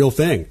a real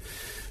thing.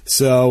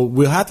 So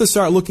we'll have to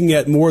start looking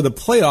at more of the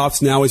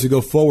playoffs now as we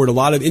go forward. A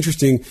lot of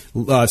interesting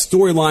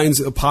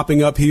storylines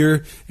popping up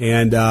here.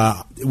 And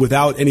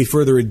without any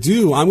further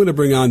ado, I'm going to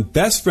bring on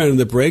best friend of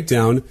the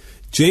breakdown,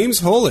 James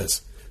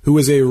Holas, who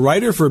is a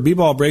writer for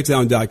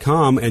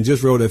bballbreakdown.com and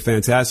just wrote a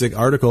fantastic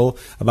article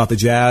about the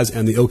Jazz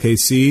and the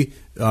OKC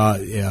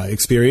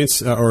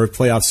experience or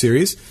playoff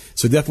series.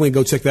 So definitely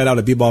go check that out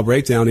at B-Ball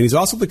Breakdown. And he's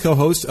also the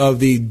co-host of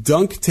the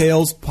Dunk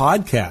Tales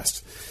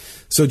podcast.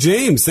 So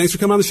James, thanks for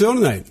coming on the show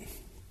tonight.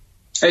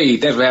 Hey,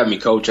 thanks for having me,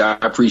 Coach. I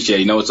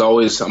appreciate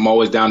it. I'm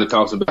always down to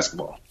talk some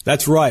basketball.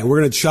 That's right. We're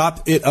going to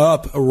chop it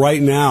up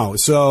right now.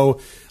 So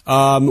what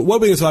are we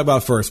going to talk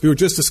about first? We were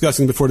just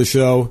discussing before the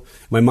show.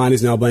 My mind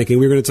is now blanking.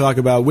 We were going to talk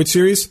about which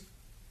series?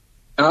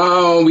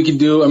 We can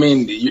do,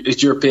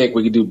 it's your pick.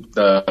 We can do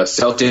the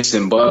Celtics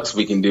and Bucks.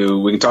 We can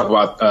talk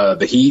about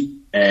the Heat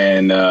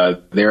and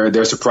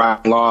their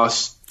surprise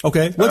loss.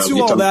 Okay, let's do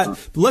all that.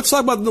 Let's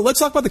talk about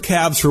the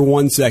Cavs for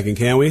 1 second,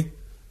 can we?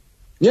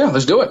 Yeah,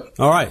 let's do it.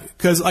 All right,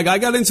 because I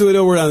got into it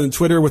over on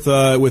Twitter with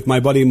my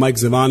buddy Mike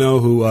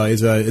Zavano, who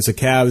is a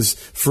Cavs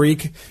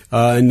freak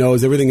and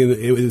knows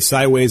everything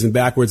sideways and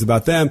backwards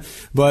about them.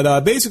 But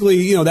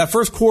basically, that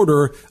first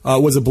quarter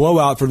was a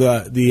blowout for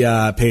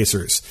the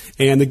Pacers,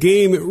 and the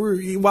game,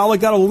 while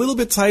it got a little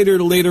bit tighter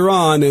later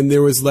on, and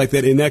there was like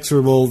that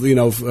inexorable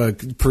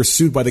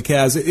pursuit by the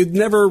Cavs, it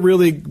never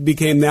really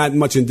became that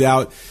much in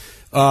doubt.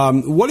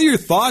 What are your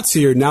thoughts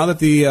here now that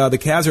the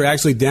Cavs are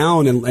actually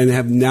down and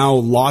have now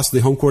lost the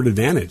home court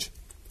advantage?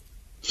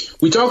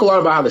 We talk a lot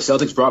about how the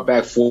Celtics brought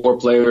back 4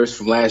 players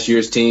from last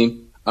year's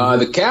team.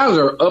 The Cavs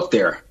are up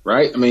there,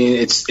 right?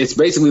 It's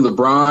basically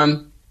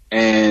LeBron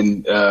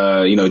and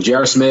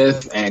J.R.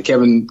 Smith and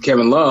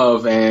Kevin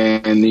Love,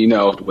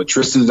 and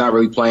Tristan's not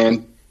really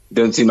playing.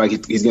 Doesn't seem like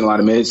he's getting a lot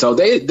of minutes. So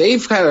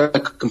they've had a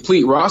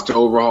complete roster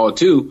overhaul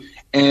too.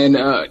 And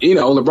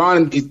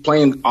LeBron, he's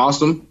playing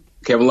awesome.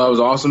 Kevin Love is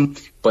awesome,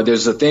 but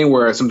there's a thing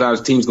where sometimes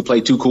teams can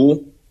play too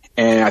cool,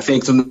 and I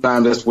think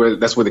sometimes that's where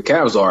the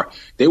Cavs are.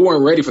 They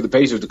weren't ready for the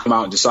Pacers to come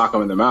out and just sock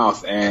them in the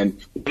mouth, and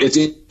it's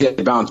easy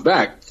to bounce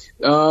back.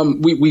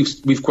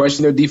 We've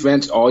questioned their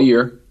defense all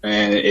year,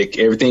 and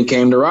everything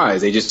came to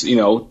rise. They just,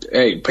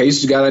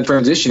 Pacers got in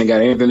transition and got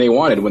anything they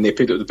wanted when they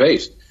picked up the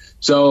pace.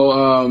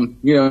 So,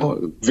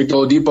 Victor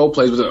Oladipo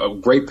plays with a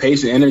great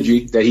pace and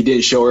energy that he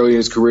didn't show early in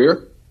his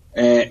career.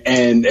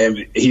 And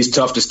he's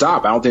tough to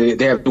stop. I don't think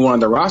they have anyone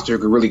on their roster who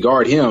can really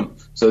guard him.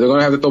 So they're going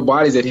to have to throw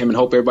bodies at him and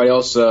hope everybody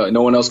else,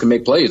 no one else can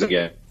make plays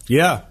again.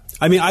 Yeah.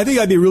 I mean, I think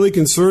I'd be really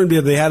concerned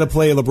if they had to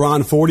play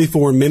LeBron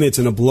 44 minutes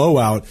in a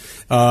blowout,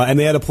 and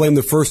they had to play him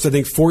the first, I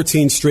think,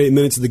 14 straight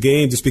minutes of the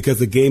game just because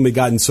the game had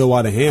gotten so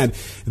out of hand.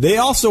 They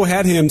also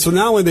had him, so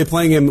not only are they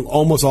playing him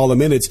almost all the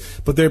minutes,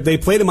 but they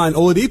played him on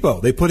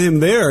Oladipo. They put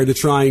him there to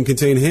try and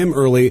contain him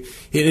early.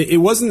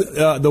 It wasn't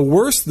the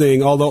worst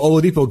thing, although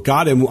Oladipo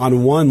got him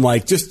on one,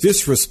 like, just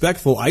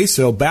disrespectful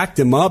ISO, backed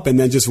him up, and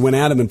then just went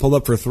at him and pulled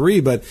up for three.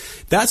 But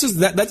that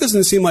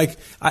doesn't seem like,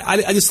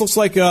 I just looks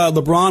like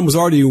LeBron was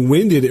already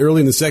winded early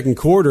in the second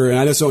quarter, and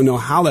I just don't know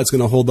how that's going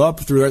to hold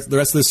up through the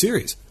rest of the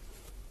series.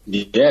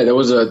 Yeah, there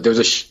was a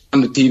on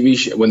the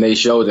TV when they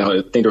showed,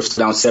 I think they were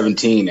down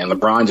 17, and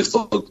LeBron just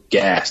looked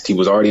gassed. He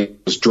was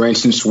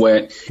drenched in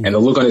sweat, and the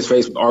look on his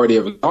face was already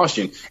of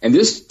exhaustion. And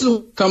this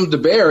comes to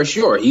bear.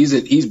 Sure,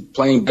 he's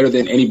playing better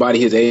than anybody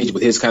his age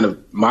with his kind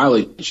of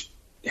mileage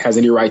has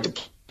any right to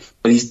play.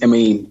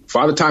 But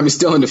Father Time is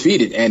still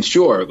undefeated, and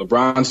sure,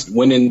 LeBron's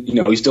winning.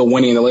 He's still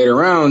winning in the later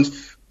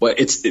rounds, but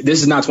this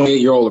is not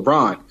 28-year-old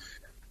LeBron.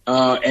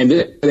 And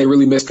they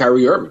really missed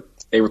Kyrie Irving.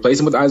 They replaced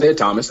him with Isaiah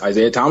Thomas.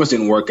 Isaiah Thomas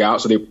didn't work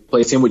out, so they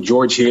replaced him with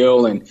George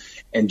Hill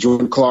and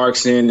Jordan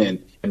Clarkson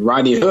and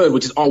Rodney Hood,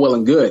 which is all well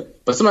and good.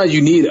 But sometimes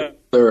you need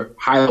another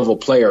high-level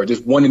player,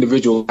 just one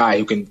individual guy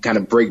who can kind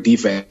of break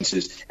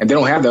defenses. And they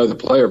don't have that other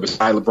player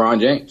besides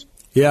LeBron James.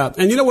 Yeah,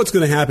 and you know what's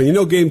going to happen.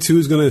 Game 2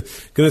 is going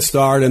to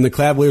start, and the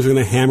Cavaliers are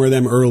going to hammer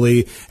them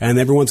early, and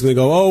everyone's going to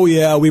go, oh,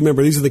 yeah, we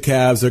remember these are the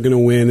Cavs, they're going to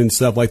win and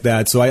stuff like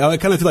that. So I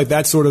kind of feel like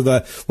that's sort of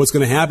what's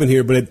going to happen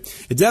here, but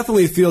it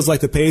definitely feels like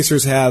the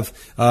Pacers have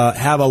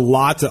a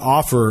lot to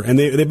offer, and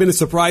they've been a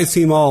surprise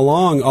team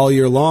all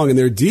year long, and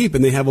they're deep,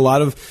 and they have a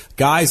lot of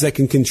guys that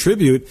can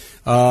contribute.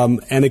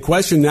 And the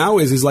question now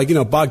is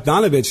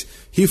Bogdanovich,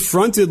 he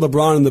fronted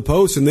LeBron in the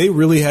post, and they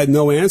really had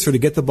no answer to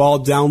get the ball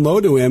down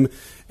low to him.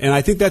 And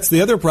I think that's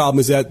the other problem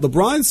is that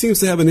LeBron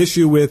seems to have an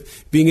issue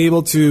with being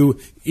able to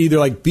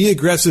either be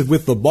aggressive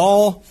with the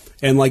ball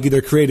and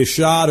either create a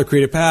shot or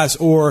create a pass,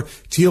 or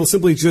he'll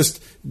simply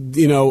just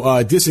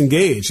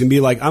disengage and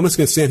be like, I'm just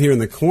going to stand here in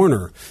the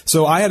corner.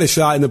 So I had a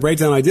shot in the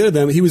breakdown I did of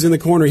them. He was in the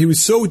corner. He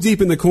was so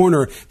deep in the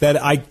corner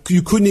that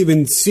you couldn't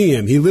even see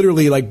him. He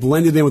literally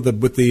blended in with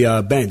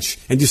the bench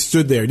and just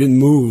stood there, didn't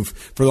move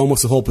for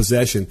almost the whole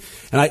possession.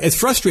 And it's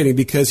frustrating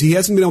because he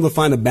hasn't been able to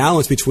find a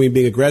balance between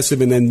being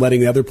aggressive and then letting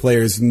the other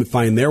players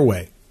find their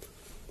way.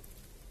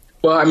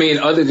 Well,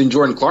 other than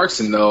Jordan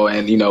Clarkson though,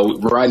 and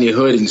Rodney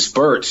Hood in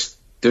spurts,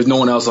 there's no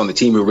one else on the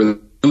team who really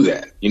do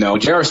that.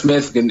 J.R.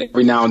 Smith can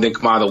every now and then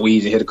come out of the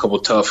weeds and hit a couple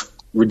tough,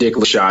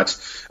 ridiculous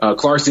shots.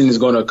 Clarkson is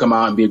going to come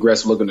out and be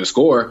aggressive looking to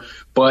score,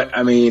 but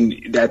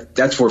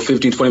that's for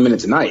 15, 20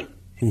 minutes a night.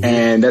 Mm-hmm.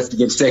 And that's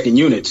against second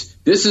units.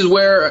 This is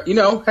where,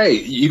 hey,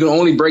 you can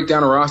only break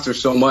down a roster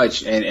so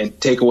much and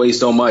take away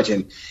so much.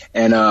 And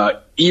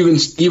even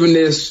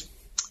this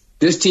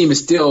team is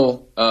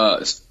still,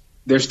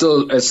 they're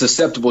still as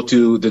susceptible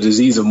to the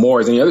disease of more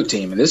as any other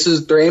team. And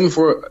they're aiming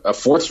for a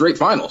fourth straight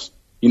finals.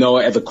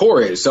 At the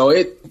core is. So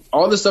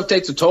all this stuff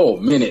takes a toll,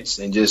 minutes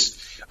and just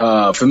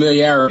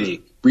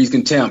familiarity, breeds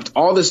contempt.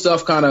 All this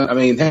stuff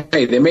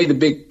hey, they made the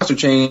big roster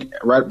change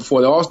right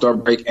before the All-Star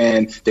break,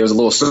 and there was a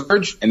little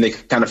surge, and they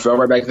kind of fell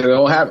right back into their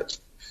old habits.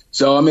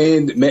 So, I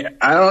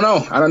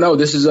don't know.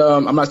 This is,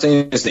 I'm not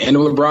saying it's the end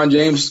of LeBron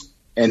James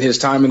and his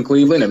time in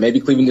Cleveland, and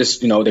maybe Cleveland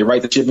just, they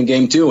right the ship in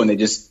game 2, and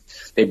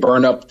they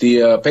burn up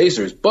the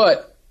Pacers.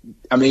 But,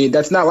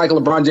 that's not like a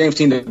LeBron James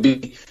team to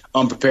be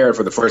unprepared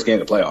for the first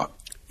game of the playoff.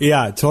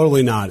 Yeah,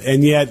 totally not.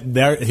 And yet,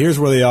 here's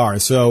where they are.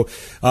 So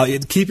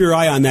keep your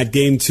eye on that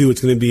game 2.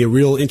 It's going to be a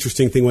real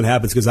interesting thing what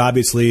happens because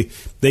obviously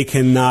they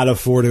cannot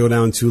afford to go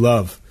down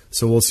 2-0.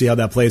 So we'll see how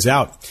that plays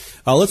out.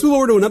 Let's move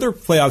over to another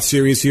playoff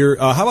series here.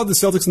 How about the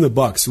Celtics and the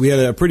Bucks? We had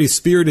a pretty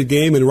spirited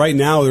game, and right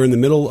now they're in the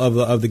middle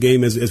of the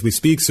game as we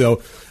speak.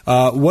 So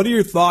what are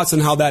your thoughts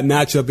on how that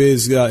matchup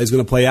is going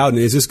to play out? And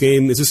is this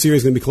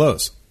series going to be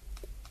close?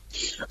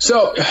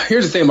 So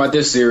here's the thing about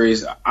this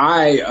series.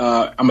 I'm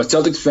a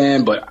Celtics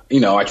fan, but,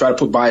 I try to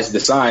put bias to the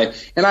side.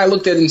 And I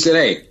looked at it and said,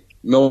 hey,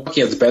 Milwaukee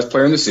has the best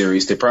player in the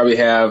series. They probably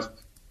have,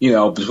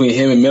 between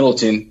him and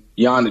Middleton,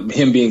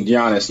 him being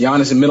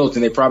Giannis and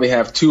Middleton, they probably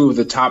have 2 of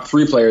the top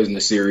 3 players in the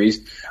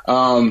series.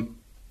 And,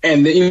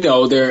 they've been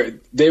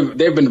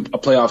a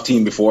playoff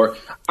team before.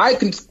 I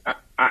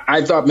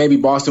thought maybe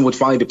Boston would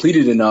finally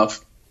depleted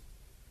enough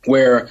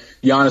where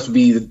Giannis would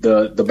be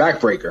the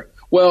backbreaker.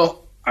 Well,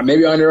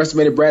 maybe I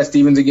underestimated Brad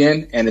Stevens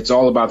again, and it's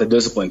all about the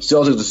discipline.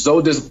 Celtics are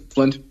so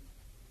disciplined.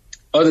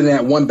 Other than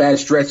that one bad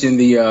stretch in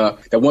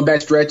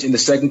the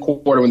second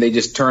quarter when they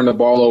just turned the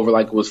ball over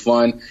like it was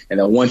fun,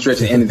 and that one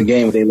stretch at the end of the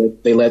game where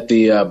they let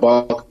the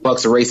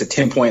Bucks erase a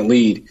 10-point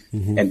lead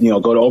and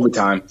go to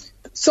overtime.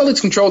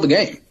 Celtics controlled the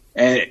game,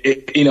 and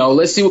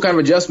let's see what kind of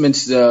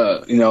adjustments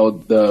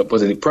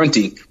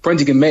Prunty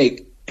can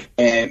make.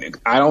 And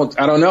I don't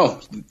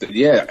know.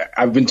 Yeah,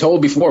 I've been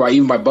told before,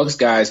 even by Bucks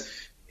guys,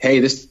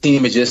 hey, this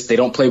team they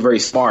don't play very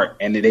smart,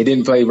 and they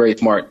didn't play very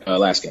smart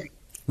last game.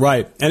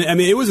 Right. And I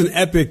mean, it was an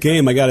epic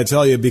game, I got to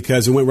tell you,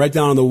 because it went right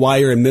down on the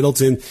wire, and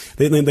Middleton,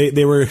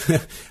 they were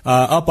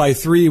up by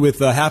 3 with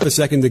half a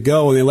second to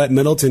go, and they let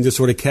Middleton just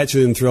sort of catch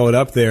it and throw it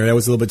up there. That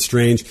was a little bit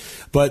strange.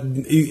 But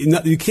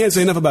you can't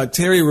say enough about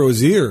Terry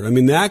Rozier. I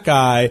mean, that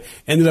guy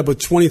ended up with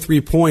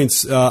 23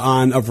 points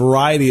on a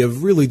variety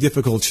of really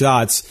difficult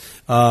shots.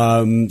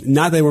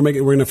 Not that we're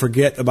going to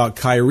forget about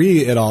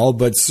Kyrie at all,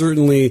 but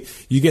certainly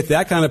you get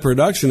that kind of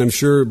production, I'm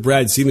sure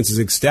Brad Stevens is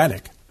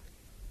ecstatic.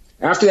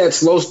 After that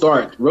slow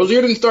start,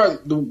 Rozier didn't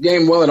start the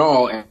game well at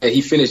all, and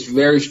he finished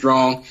very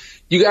strong.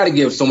 You got to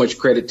give so much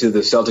credit to the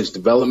Celtics'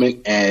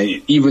 development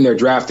and even their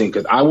drafting,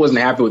 because I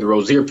wasn't happy with the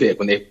Rozier pick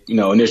when they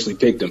initially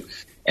picked him,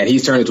 and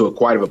he's turned into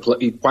quite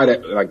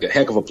a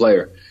heck of a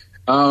player.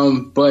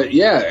 But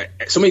yeah,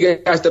 so many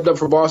guys stepped up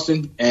for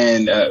Boston,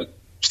 and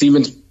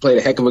Stevens played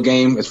a heck of a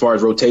game as far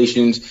as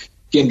rotations,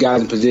 getting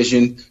guys in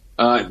position.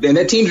 And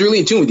that team's really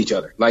in tune with each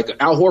other. Like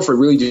Al Horford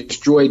really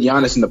destroyed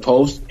Giannis in the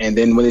post, and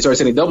then when they started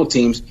setting double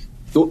teams,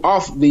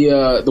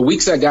 the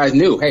weak side guys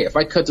knew, hey, if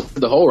I cut to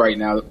the hole right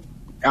now,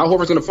 Al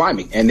Horford's going to find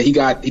me. And he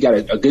got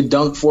a good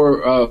dunk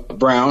for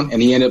Brown,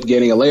 and he ended up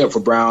getting a layup for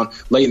Brown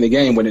late in the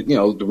game when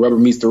the rubber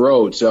meets the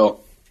road.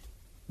 So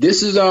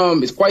this is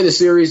it's quite a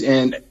series,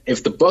 and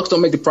if the Bucks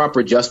don't make the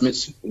proper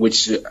adjustments,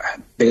 which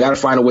they got to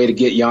find a way to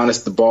get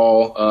Giannis the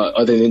ball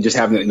other than just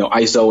having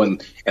ISO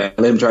and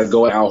let him try to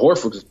go at Al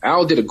Horford, because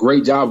Al did a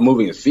great job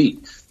moving his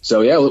feet.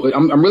 So yeah,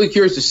 I'm really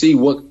curious to see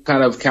what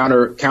kind of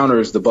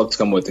counters the Bucks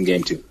come with in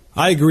Game 2.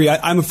 I agree.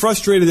 I'm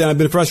frustrated, and I've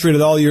been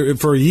frustrated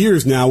for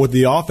years now with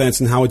the offense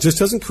and how it just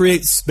doesn't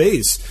create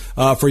space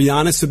for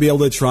Giannis to be able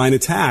to try and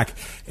attack.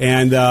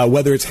 And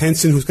whether it's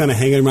Henson, who's kind of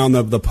hanging around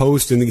the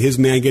post and his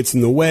man gets in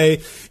the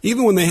way,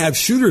 even when they have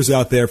shooters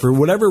out there, for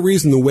whatever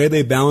reason, the way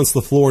they balance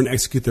the floor and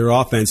execute their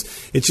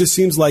offense, it just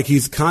seems like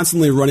he's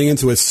constantly running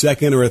into a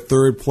second or a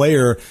third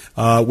player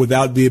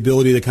without the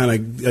ability to kind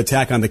of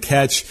attack on the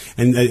catch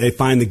and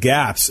find the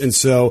gaps. And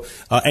so,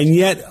 and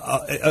yet,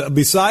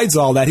 besides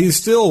all that, he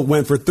still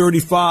went for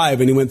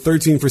 35, and he went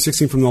 13 for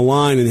 16 from the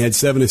line and had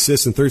 7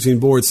 assists and 13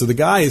 boards. So the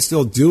guy is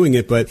still doing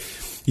it, but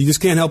you just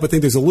can't help but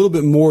think there's a little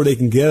bit more they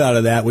can get out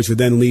of that, which would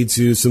then lead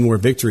to some more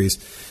victories.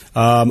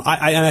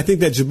 I think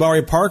that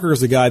Jabari Parker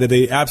is the guy that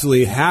they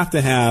absolutely have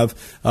to have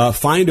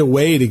find a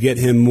way to get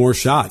him more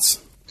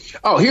shots.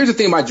 Oh, here's the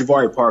thing about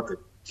Jabari Parker.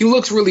 He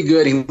looks really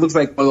good. He looks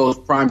like one of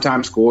those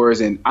primetime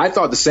scorers, and I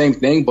thought the same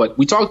thing. But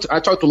I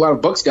talked to a lot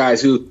of Bucks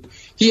guys who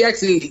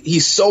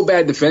he's so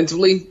bad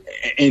defensively,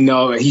 and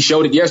he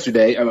showed it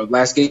yesterday,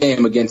 last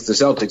game against the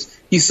Celtics.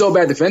 He's so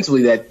bad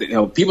defensively that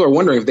people are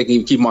wondering if they can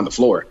even keep him on the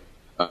floor.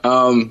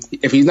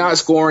 If he's not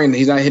scoring,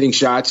 he's not hitting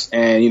shots,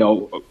 and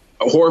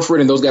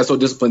Horford and those guys so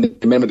disciplined,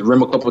 they met him at the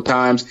rim a couple of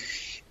times,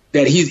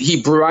 that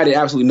he provided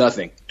absolutely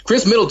nothing.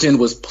 Chris Middleton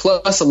was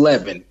plus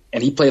 11,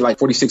 and he played like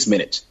 46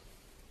 minutes.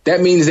 That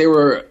means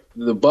the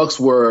Bucks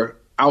were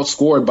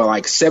outscored by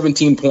like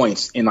 17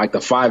 points in like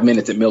the 5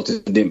 minutes that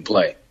Middleton didn't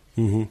play.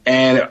 Mm-hmm.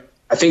 And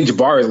I think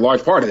Jabari is a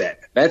large part of that.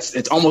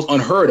 It's almost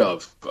unheard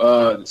of.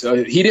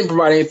 So he didn't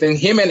provide anything.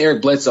 Him and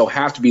Eric Bledsoe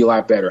have to be a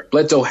lot better.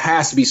 Bledsoe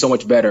has to be so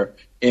much better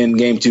in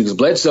Game 2, because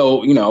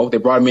Bledsoe, they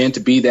brought him in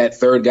to be that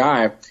third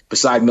guy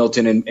beside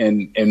Milton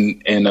and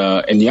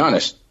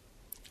Giannis.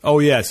 Oh,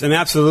 yes, and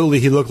absolutely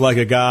he looked like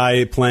a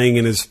guy playing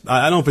in his,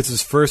 I don't know if it's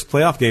his first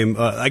playoff game.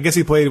 I guess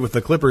he played with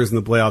the Clippers in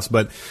the playoffs,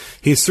 but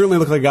he certainly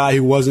looked like a guy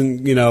who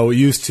wasn't,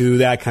 used to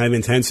that kind of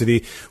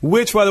intensity,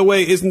 which, by the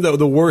way, isn't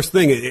the worst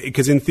thing,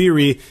 because in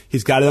theory,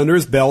 he's got it under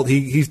his belt.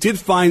 He did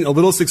find a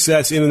little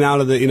success in and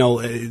out of the,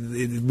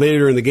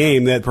 later in the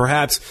game, that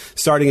perhaps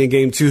starting in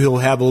Game 2, he'll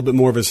have a little bit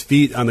more of his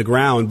feet on the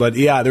ground. But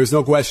yeah, there's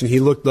no question he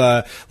looked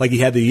like he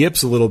had the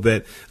yips a little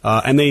bit,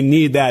 and they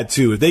need that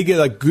too. If they get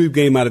a good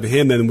game out of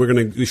him, then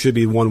we should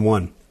be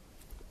 1-1.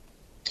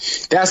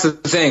 That's the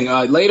thing.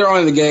 Later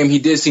on in the game, he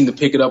did seem to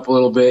pick it up a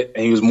little bit,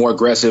 and he was more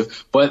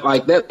aggressive. But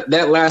like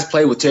that last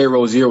play with Terry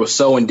Rozier was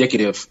so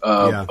indicative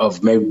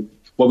of maybe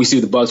what we see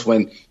with the Bucks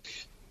when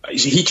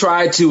he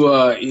tried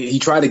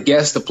to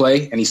guess the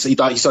play, and he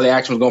thought he saw the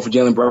action was going for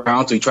Jaylen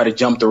Brown, so he tried to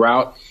jump the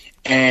route,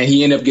 and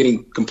he ended up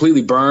getting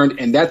completely burned.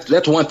 And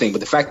that's one thing.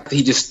 But the fact that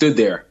he just stood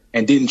there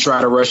and didn't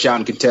try to rush out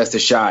and contest the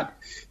shot,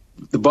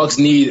 the Bucks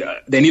need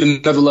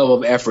another level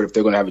of effort if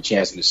they're going to have a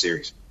chance in the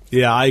series.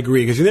 Yeah, I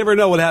agree, because you never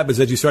know what happens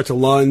as you start to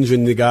lunge,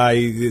 and the guy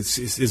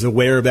is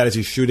aware of that as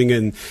he's shooting it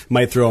and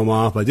might throw him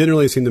off, but it didn't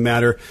really seem to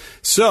matter.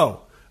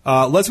 So,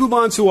 Let's move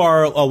on to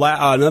our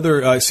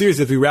another series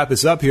as we wrap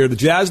this up here. The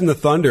Jazz and the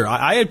Thunder.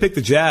 I had picked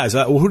the Jazz.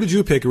 Who did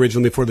you pick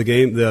originally before the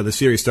game, the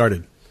series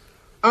started?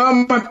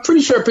 I'm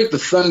pretty sure I picked the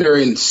Thunder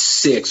in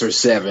 6 or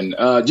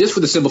 7, just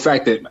for the simple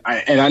fact that,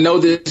 I know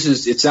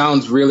it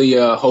sounds really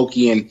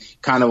hokey and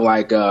kind of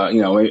like,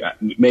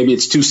 maybe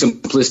it's too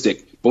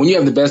simplistic. But when you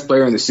have the best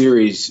player in the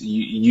series,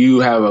 you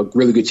have a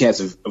really good chance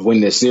of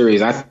winning this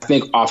series. I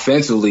think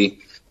offensively,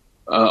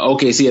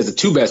 OKC has the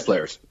 2 best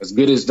players. As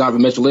good as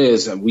Donovan Mitchell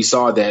is, we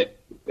saw that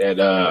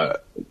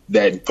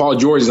Paul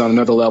George is on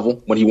another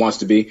level when he wants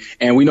to be,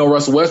 and we know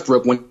Russell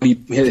Westbrook, when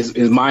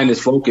his mind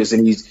is focused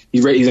and he's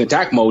in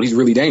attack mode, he's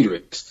really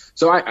dangerous.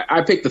 So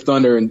I picked the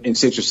Thunder in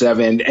 6 or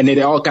 7, and it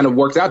all kind of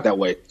worked out that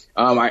way.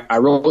 I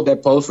wrote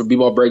that post for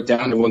B-Ball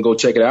Breakdown. Everyone go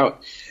check it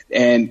out.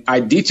 And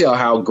I detail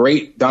how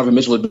great Donovan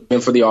Mitchell has been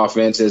for the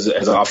offense as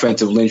an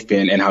offensive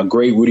linchpin, and how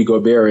great Rudy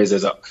Gobert is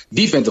as a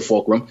defensive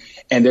fulcrum.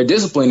 And their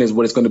discipline is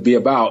what it's going to be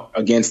about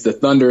against the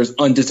Thunder's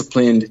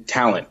undisciplined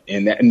talent.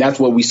 And that's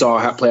what we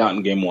saw play out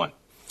in Game 1.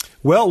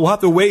 Well, we'll have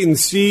to wait and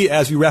see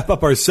as we wrap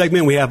up our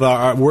segment. We have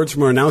our words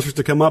from our announcers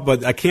to come up,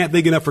 but I can't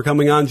thank enough for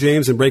coming on,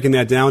 James, and breaking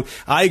that down.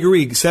 I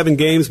agree, 7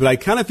 games, but I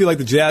kind of feel like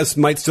the Jazz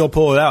might still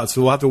pull it out, so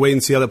we'll have to wait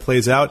and see how that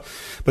plays out.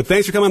 But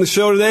thanks for coming on the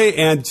show today,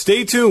 and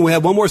stay tuned. We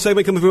have one more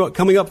segment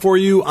coming up for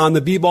you on the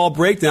B-Ball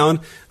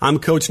Breakdown. I'm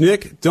Coach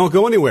Nick. Don't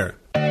go anywhere.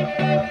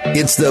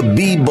 It's the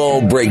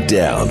B-Ball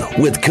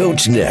Breakdown with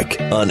Coach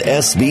Nick on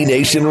SB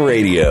Nation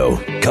Radio.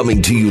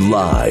 Coming to you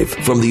live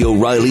from the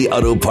O'Reilly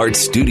Auto Parts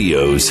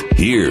Studios,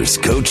 here's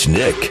Coach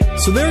Nick.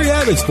 So there you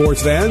have it,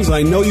 sports fans.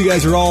 I know you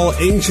guys are all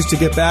anxious to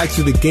get back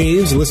to the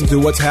games and listen to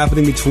what's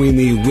happening between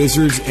the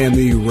Wizards and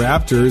the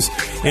Raptors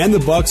and the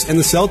Bucks and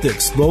the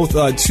Celtics. Both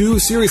 2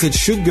 series that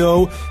should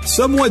go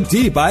somewhat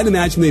deep. I'd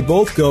imagine they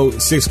both go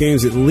 6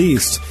 games at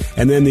least.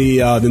 And then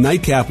the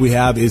nightcap we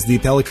have is the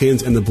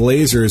Pelicans and the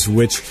Blazers,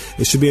 which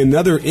it should be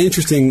another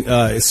interesting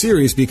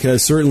series,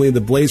 because certainly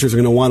the Blazers are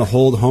going to want to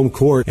hold home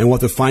court and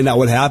want to find out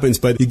what happens.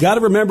 But you got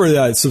to remember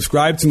that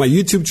subscribe to my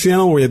YouTube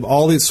channel, where we have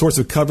all these sorts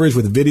of coverage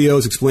with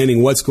videos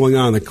explaining what's going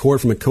on the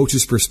court from a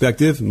coach's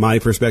perspective, my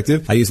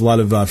perspective. I use a lot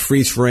of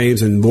freeze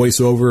frames and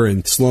voiceover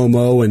and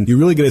slow-mo, and you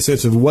really get a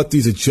sense of what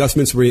these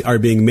adjustments are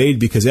being made,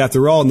 because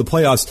after all, in the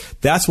playoffs,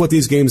 that's what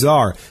these games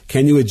are.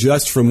 Can you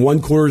adjust from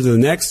one quarter to the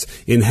next?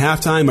 In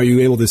halftime, are you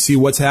able to see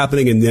what's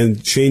happening and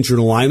then change your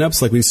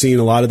lineups like we've seen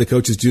a lot of the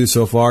coaches do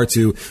so far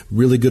to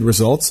really good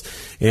results?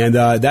 And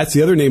that's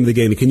the other name of the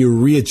game. Can you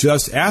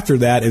readjust after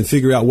that and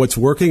figure out what's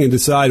working and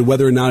decide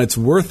whether or not it's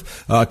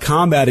worth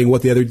combating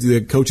what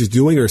the coach is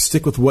doing, or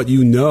stick with what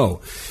you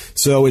know?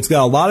 So it's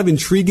got a lot of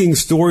intriguing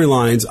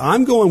storylines.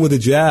 I'm going with the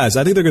Jazz.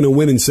 I think they're going to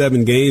win in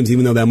 7 games,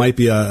 even though that might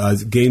be a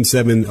Game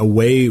 7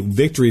 away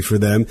victory for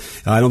them.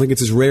 I don't think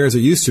it's as rare as it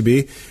used to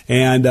be.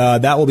 And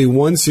that will be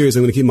one series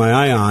I'm going to keep my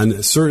eye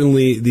on.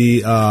 Certainly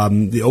the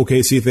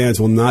OKC fans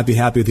will not be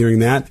happy with hearing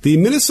that. The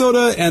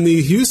Minnesota and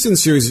the Houston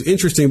series is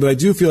interesting, but I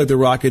do feel like the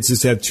Rockets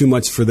just have too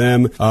much for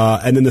them.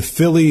 And then the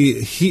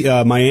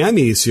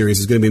Philly-Miami series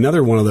is going to be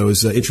another one of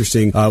those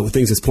interesting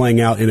things that's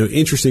playing out in an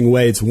interesting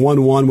way. It's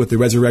 1-1 with the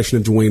resurrection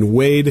of Dwayne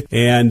Wade,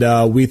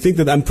 and we think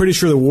that, I'm pretty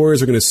sure the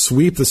Warriors are going to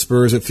sweep the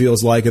Spurs, it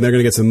feels like, and they're going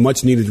to get some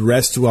much needed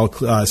rest while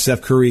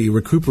Steph Curry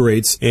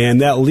recuperates. And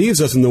that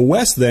leaves us in the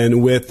West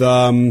then with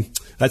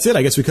that's it.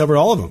 I guess we covered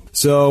all of them.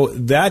 So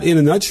that, in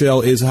a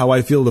nutshell, is how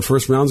I feel the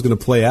first round is going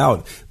to play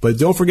out. But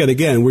don't forget,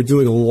 again, we're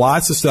doing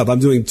lots of stuff. I'm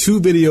doing 2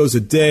 videos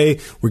a day.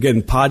 We're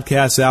getting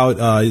podcasts out,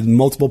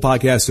 multiple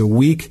podcasts a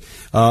week.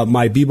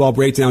 My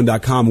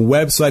bballbreakdown.com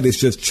website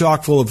is just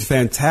chock full of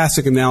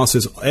fantastic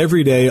analysis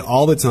every day,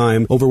 all the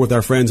time, over with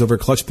our friends over at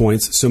Clutch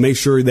Points. So make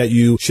sure that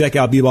you check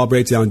out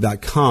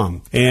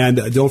bballbreakdown.com.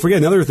 And don't forget,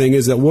 another thing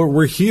is that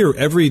we're here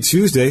every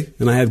Tuesday,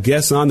 and I have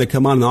guests on that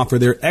come on and offer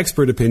their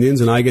expert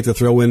opinions, and I get to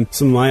throw in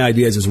some of my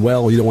ideas as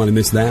well. You don't want to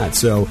miss that.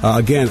 So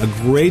again, a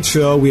great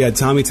show. We had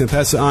Tommy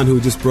Tempesta on, who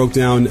just broke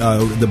down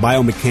the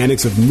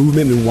biomechanics of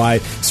movement and why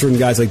certain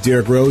guys like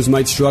Derrick Rose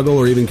might struggle,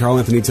 or even Karl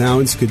Anthony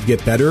Towns could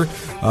get better.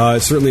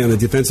 Certainly on the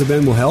defensive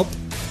end will help.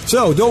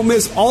 So don't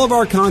miss all of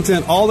our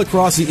content all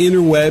across the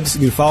interwebs.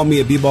 You can follow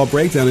me at B-Ball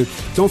Breakdown. And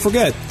don't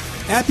forget,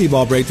 at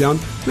B-Ball Breakdown,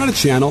 we're not a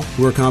channel,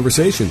 we're a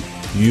conversation.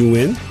 You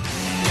win,